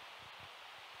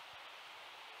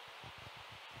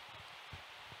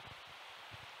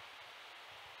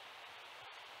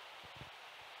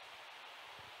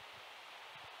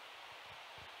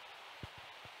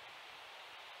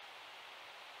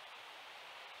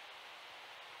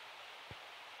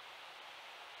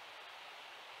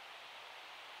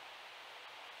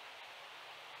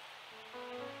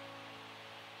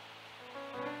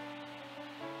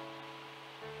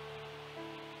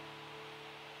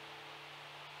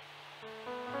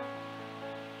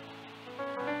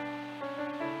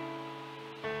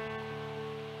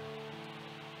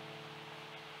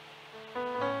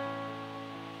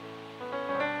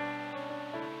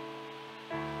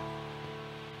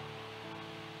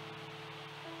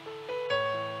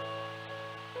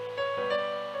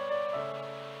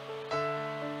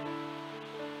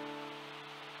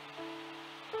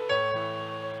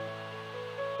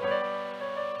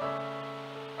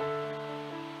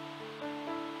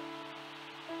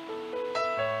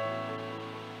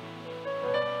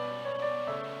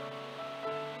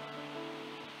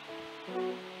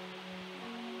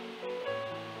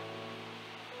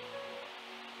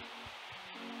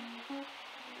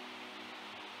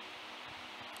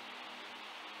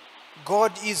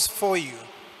 God is for you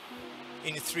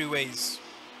in 3 ways.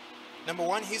 Number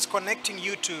one, He's connecting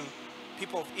you to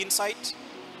people of insight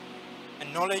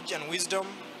and knowledge and wisdom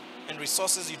and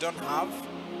resources you don't have.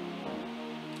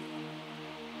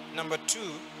 Number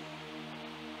two,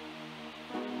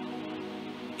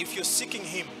 if you're seeking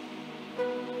Him,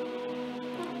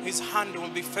 His hand will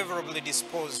be favorably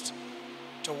disposed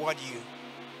toward you.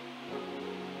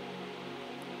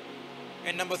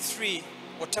 And number three,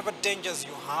 whatever dangers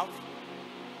you have,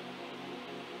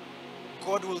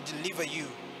 God will deliver you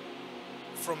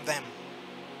from them.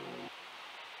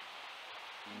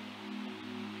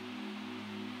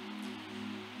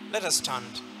 Let us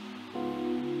stand.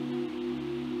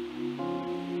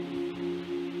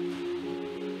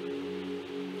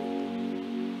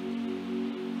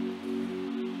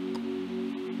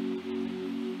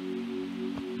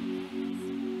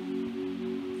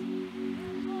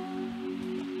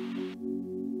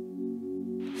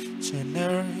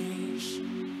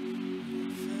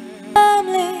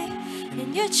 Family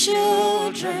and your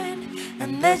children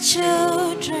and their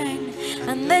children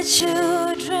and their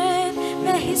children,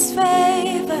 may His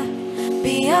favor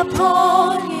be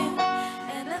upon you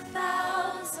and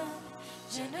 1,000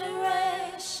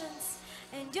 generations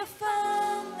your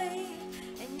family,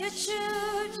 and your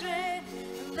children,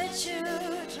 and the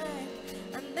children,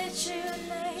 and the children.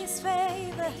 May His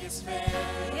favor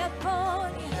be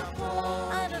upon you,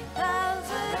 and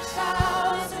 1,000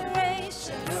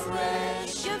 generations.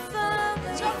 Your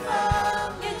family, your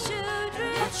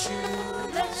children, the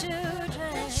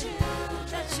children,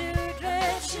 the children.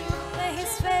 May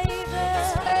His favor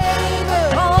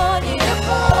upon you,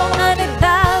 and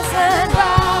 1,000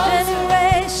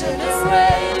 generations.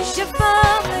 Your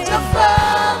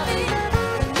family,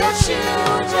 your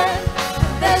children,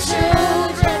 their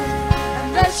children, and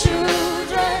their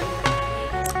children.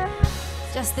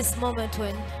 Just this moment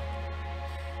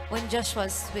when Joshua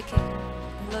was speaking,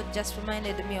 the Lord just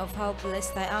reminded me of how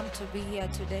blessed I am to be here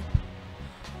today.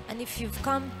 And if you've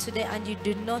come today and you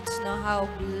do not know how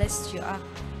blessed you are,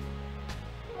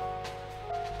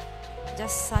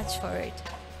 just search for it.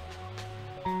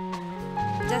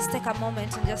 Just take a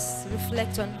moment and just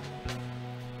reflect on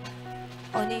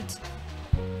it.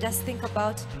 Just think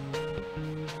about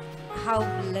how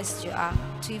blessed you are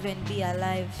to even be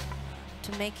alive,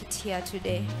 to make it here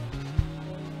today.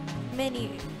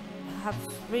 Many have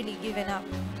really given up.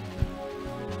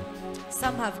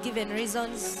 Some have given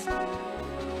reasons.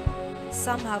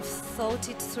 Some have thought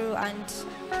it through and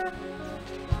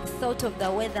thought of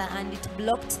the weather, and it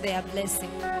blocked their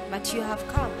blessing. But you have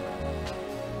come.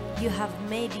 You have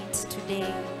made it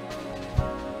today.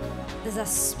 There's a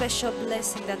special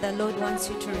blessing that the Lord wants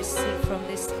you to receive from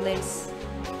this place.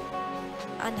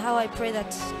 And how I pray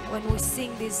that when we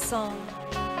sing this song,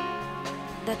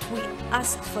 that we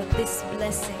ask for this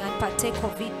blessing and partake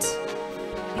of it,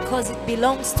 because it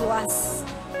belongs to us.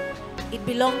 It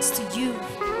belongs to you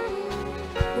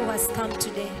who has come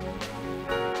today.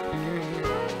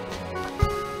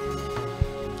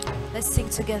 Let's sing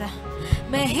together.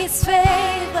 May His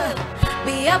favor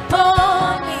be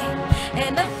upon me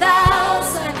and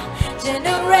 1,000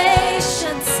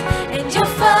 generations, and your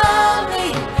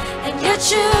family, and your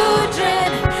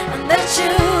children, and the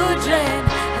children,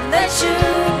 and the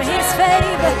children. His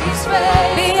favor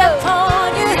be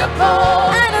upon you, and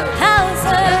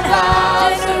 1,000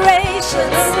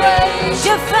 generations.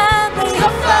 Your family,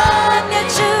 and your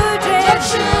children,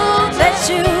 the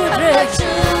children.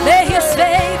 May His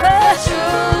favor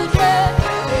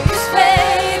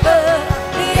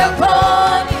be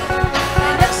upon you,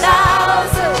 and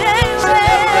 1,000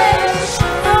 generations.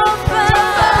 Your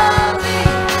family,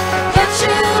 your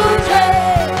children,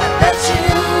 the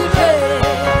children.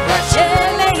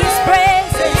 May His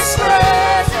praises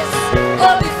go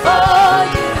before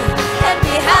you, and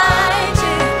behind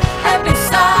you, and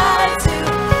beside you,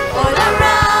 all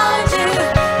around you,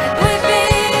 and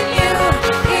within you.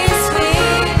 He's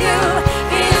with you,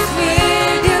 He's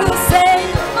with you. Say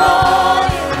the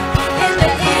morning, in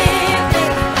the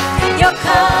evening, in your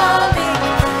coming,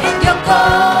 in your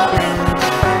going,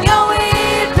 you're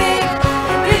weeping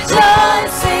and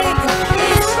rejoicing.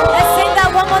 Let's sing that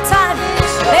one more time.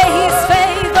 May His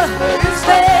favor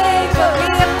be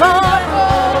upon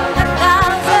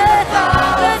 1,000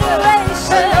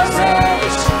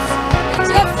 generations.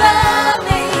 Your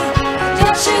family,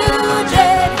 your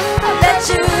children, the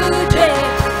children,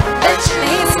 the children.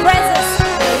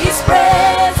 His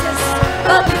presence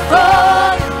go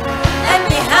before you, and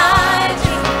behind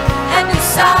you, and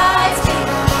beside you,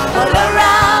 all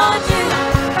around you,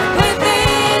 and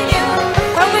within you.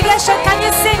 Congregation, can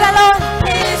you sing along?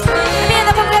 Me and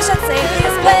the congregation say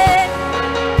His way.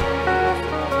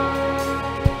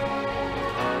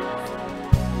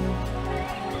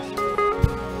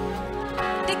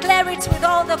 Declare it with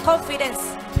all the confidence.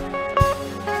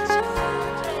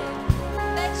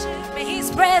 May His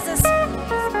presence go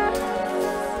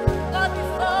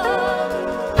before you,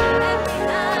 and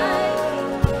behind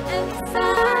you, and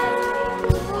beside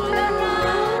you, all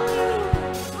around you,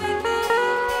 within you.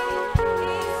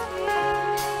 He's with you.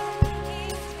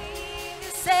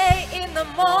 Say in the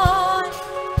morning.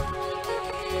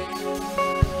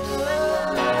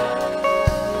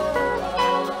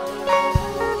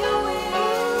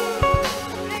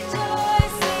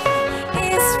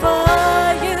 He's for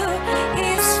you,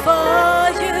 He's for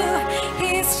you,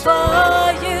 He's for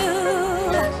you.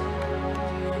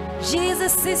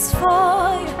 Jesus is for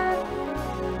you.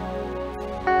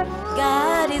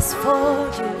 God is for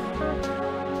you.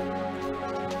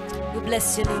 We bless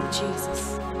your name, Jesus.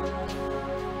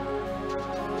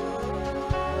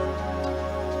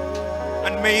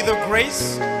 And may the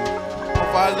grace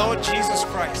of our Lord Jesus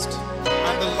Christ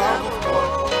and the love of God,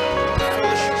 the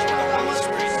fellowship of the Holy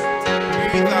Spirit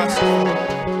be with us all.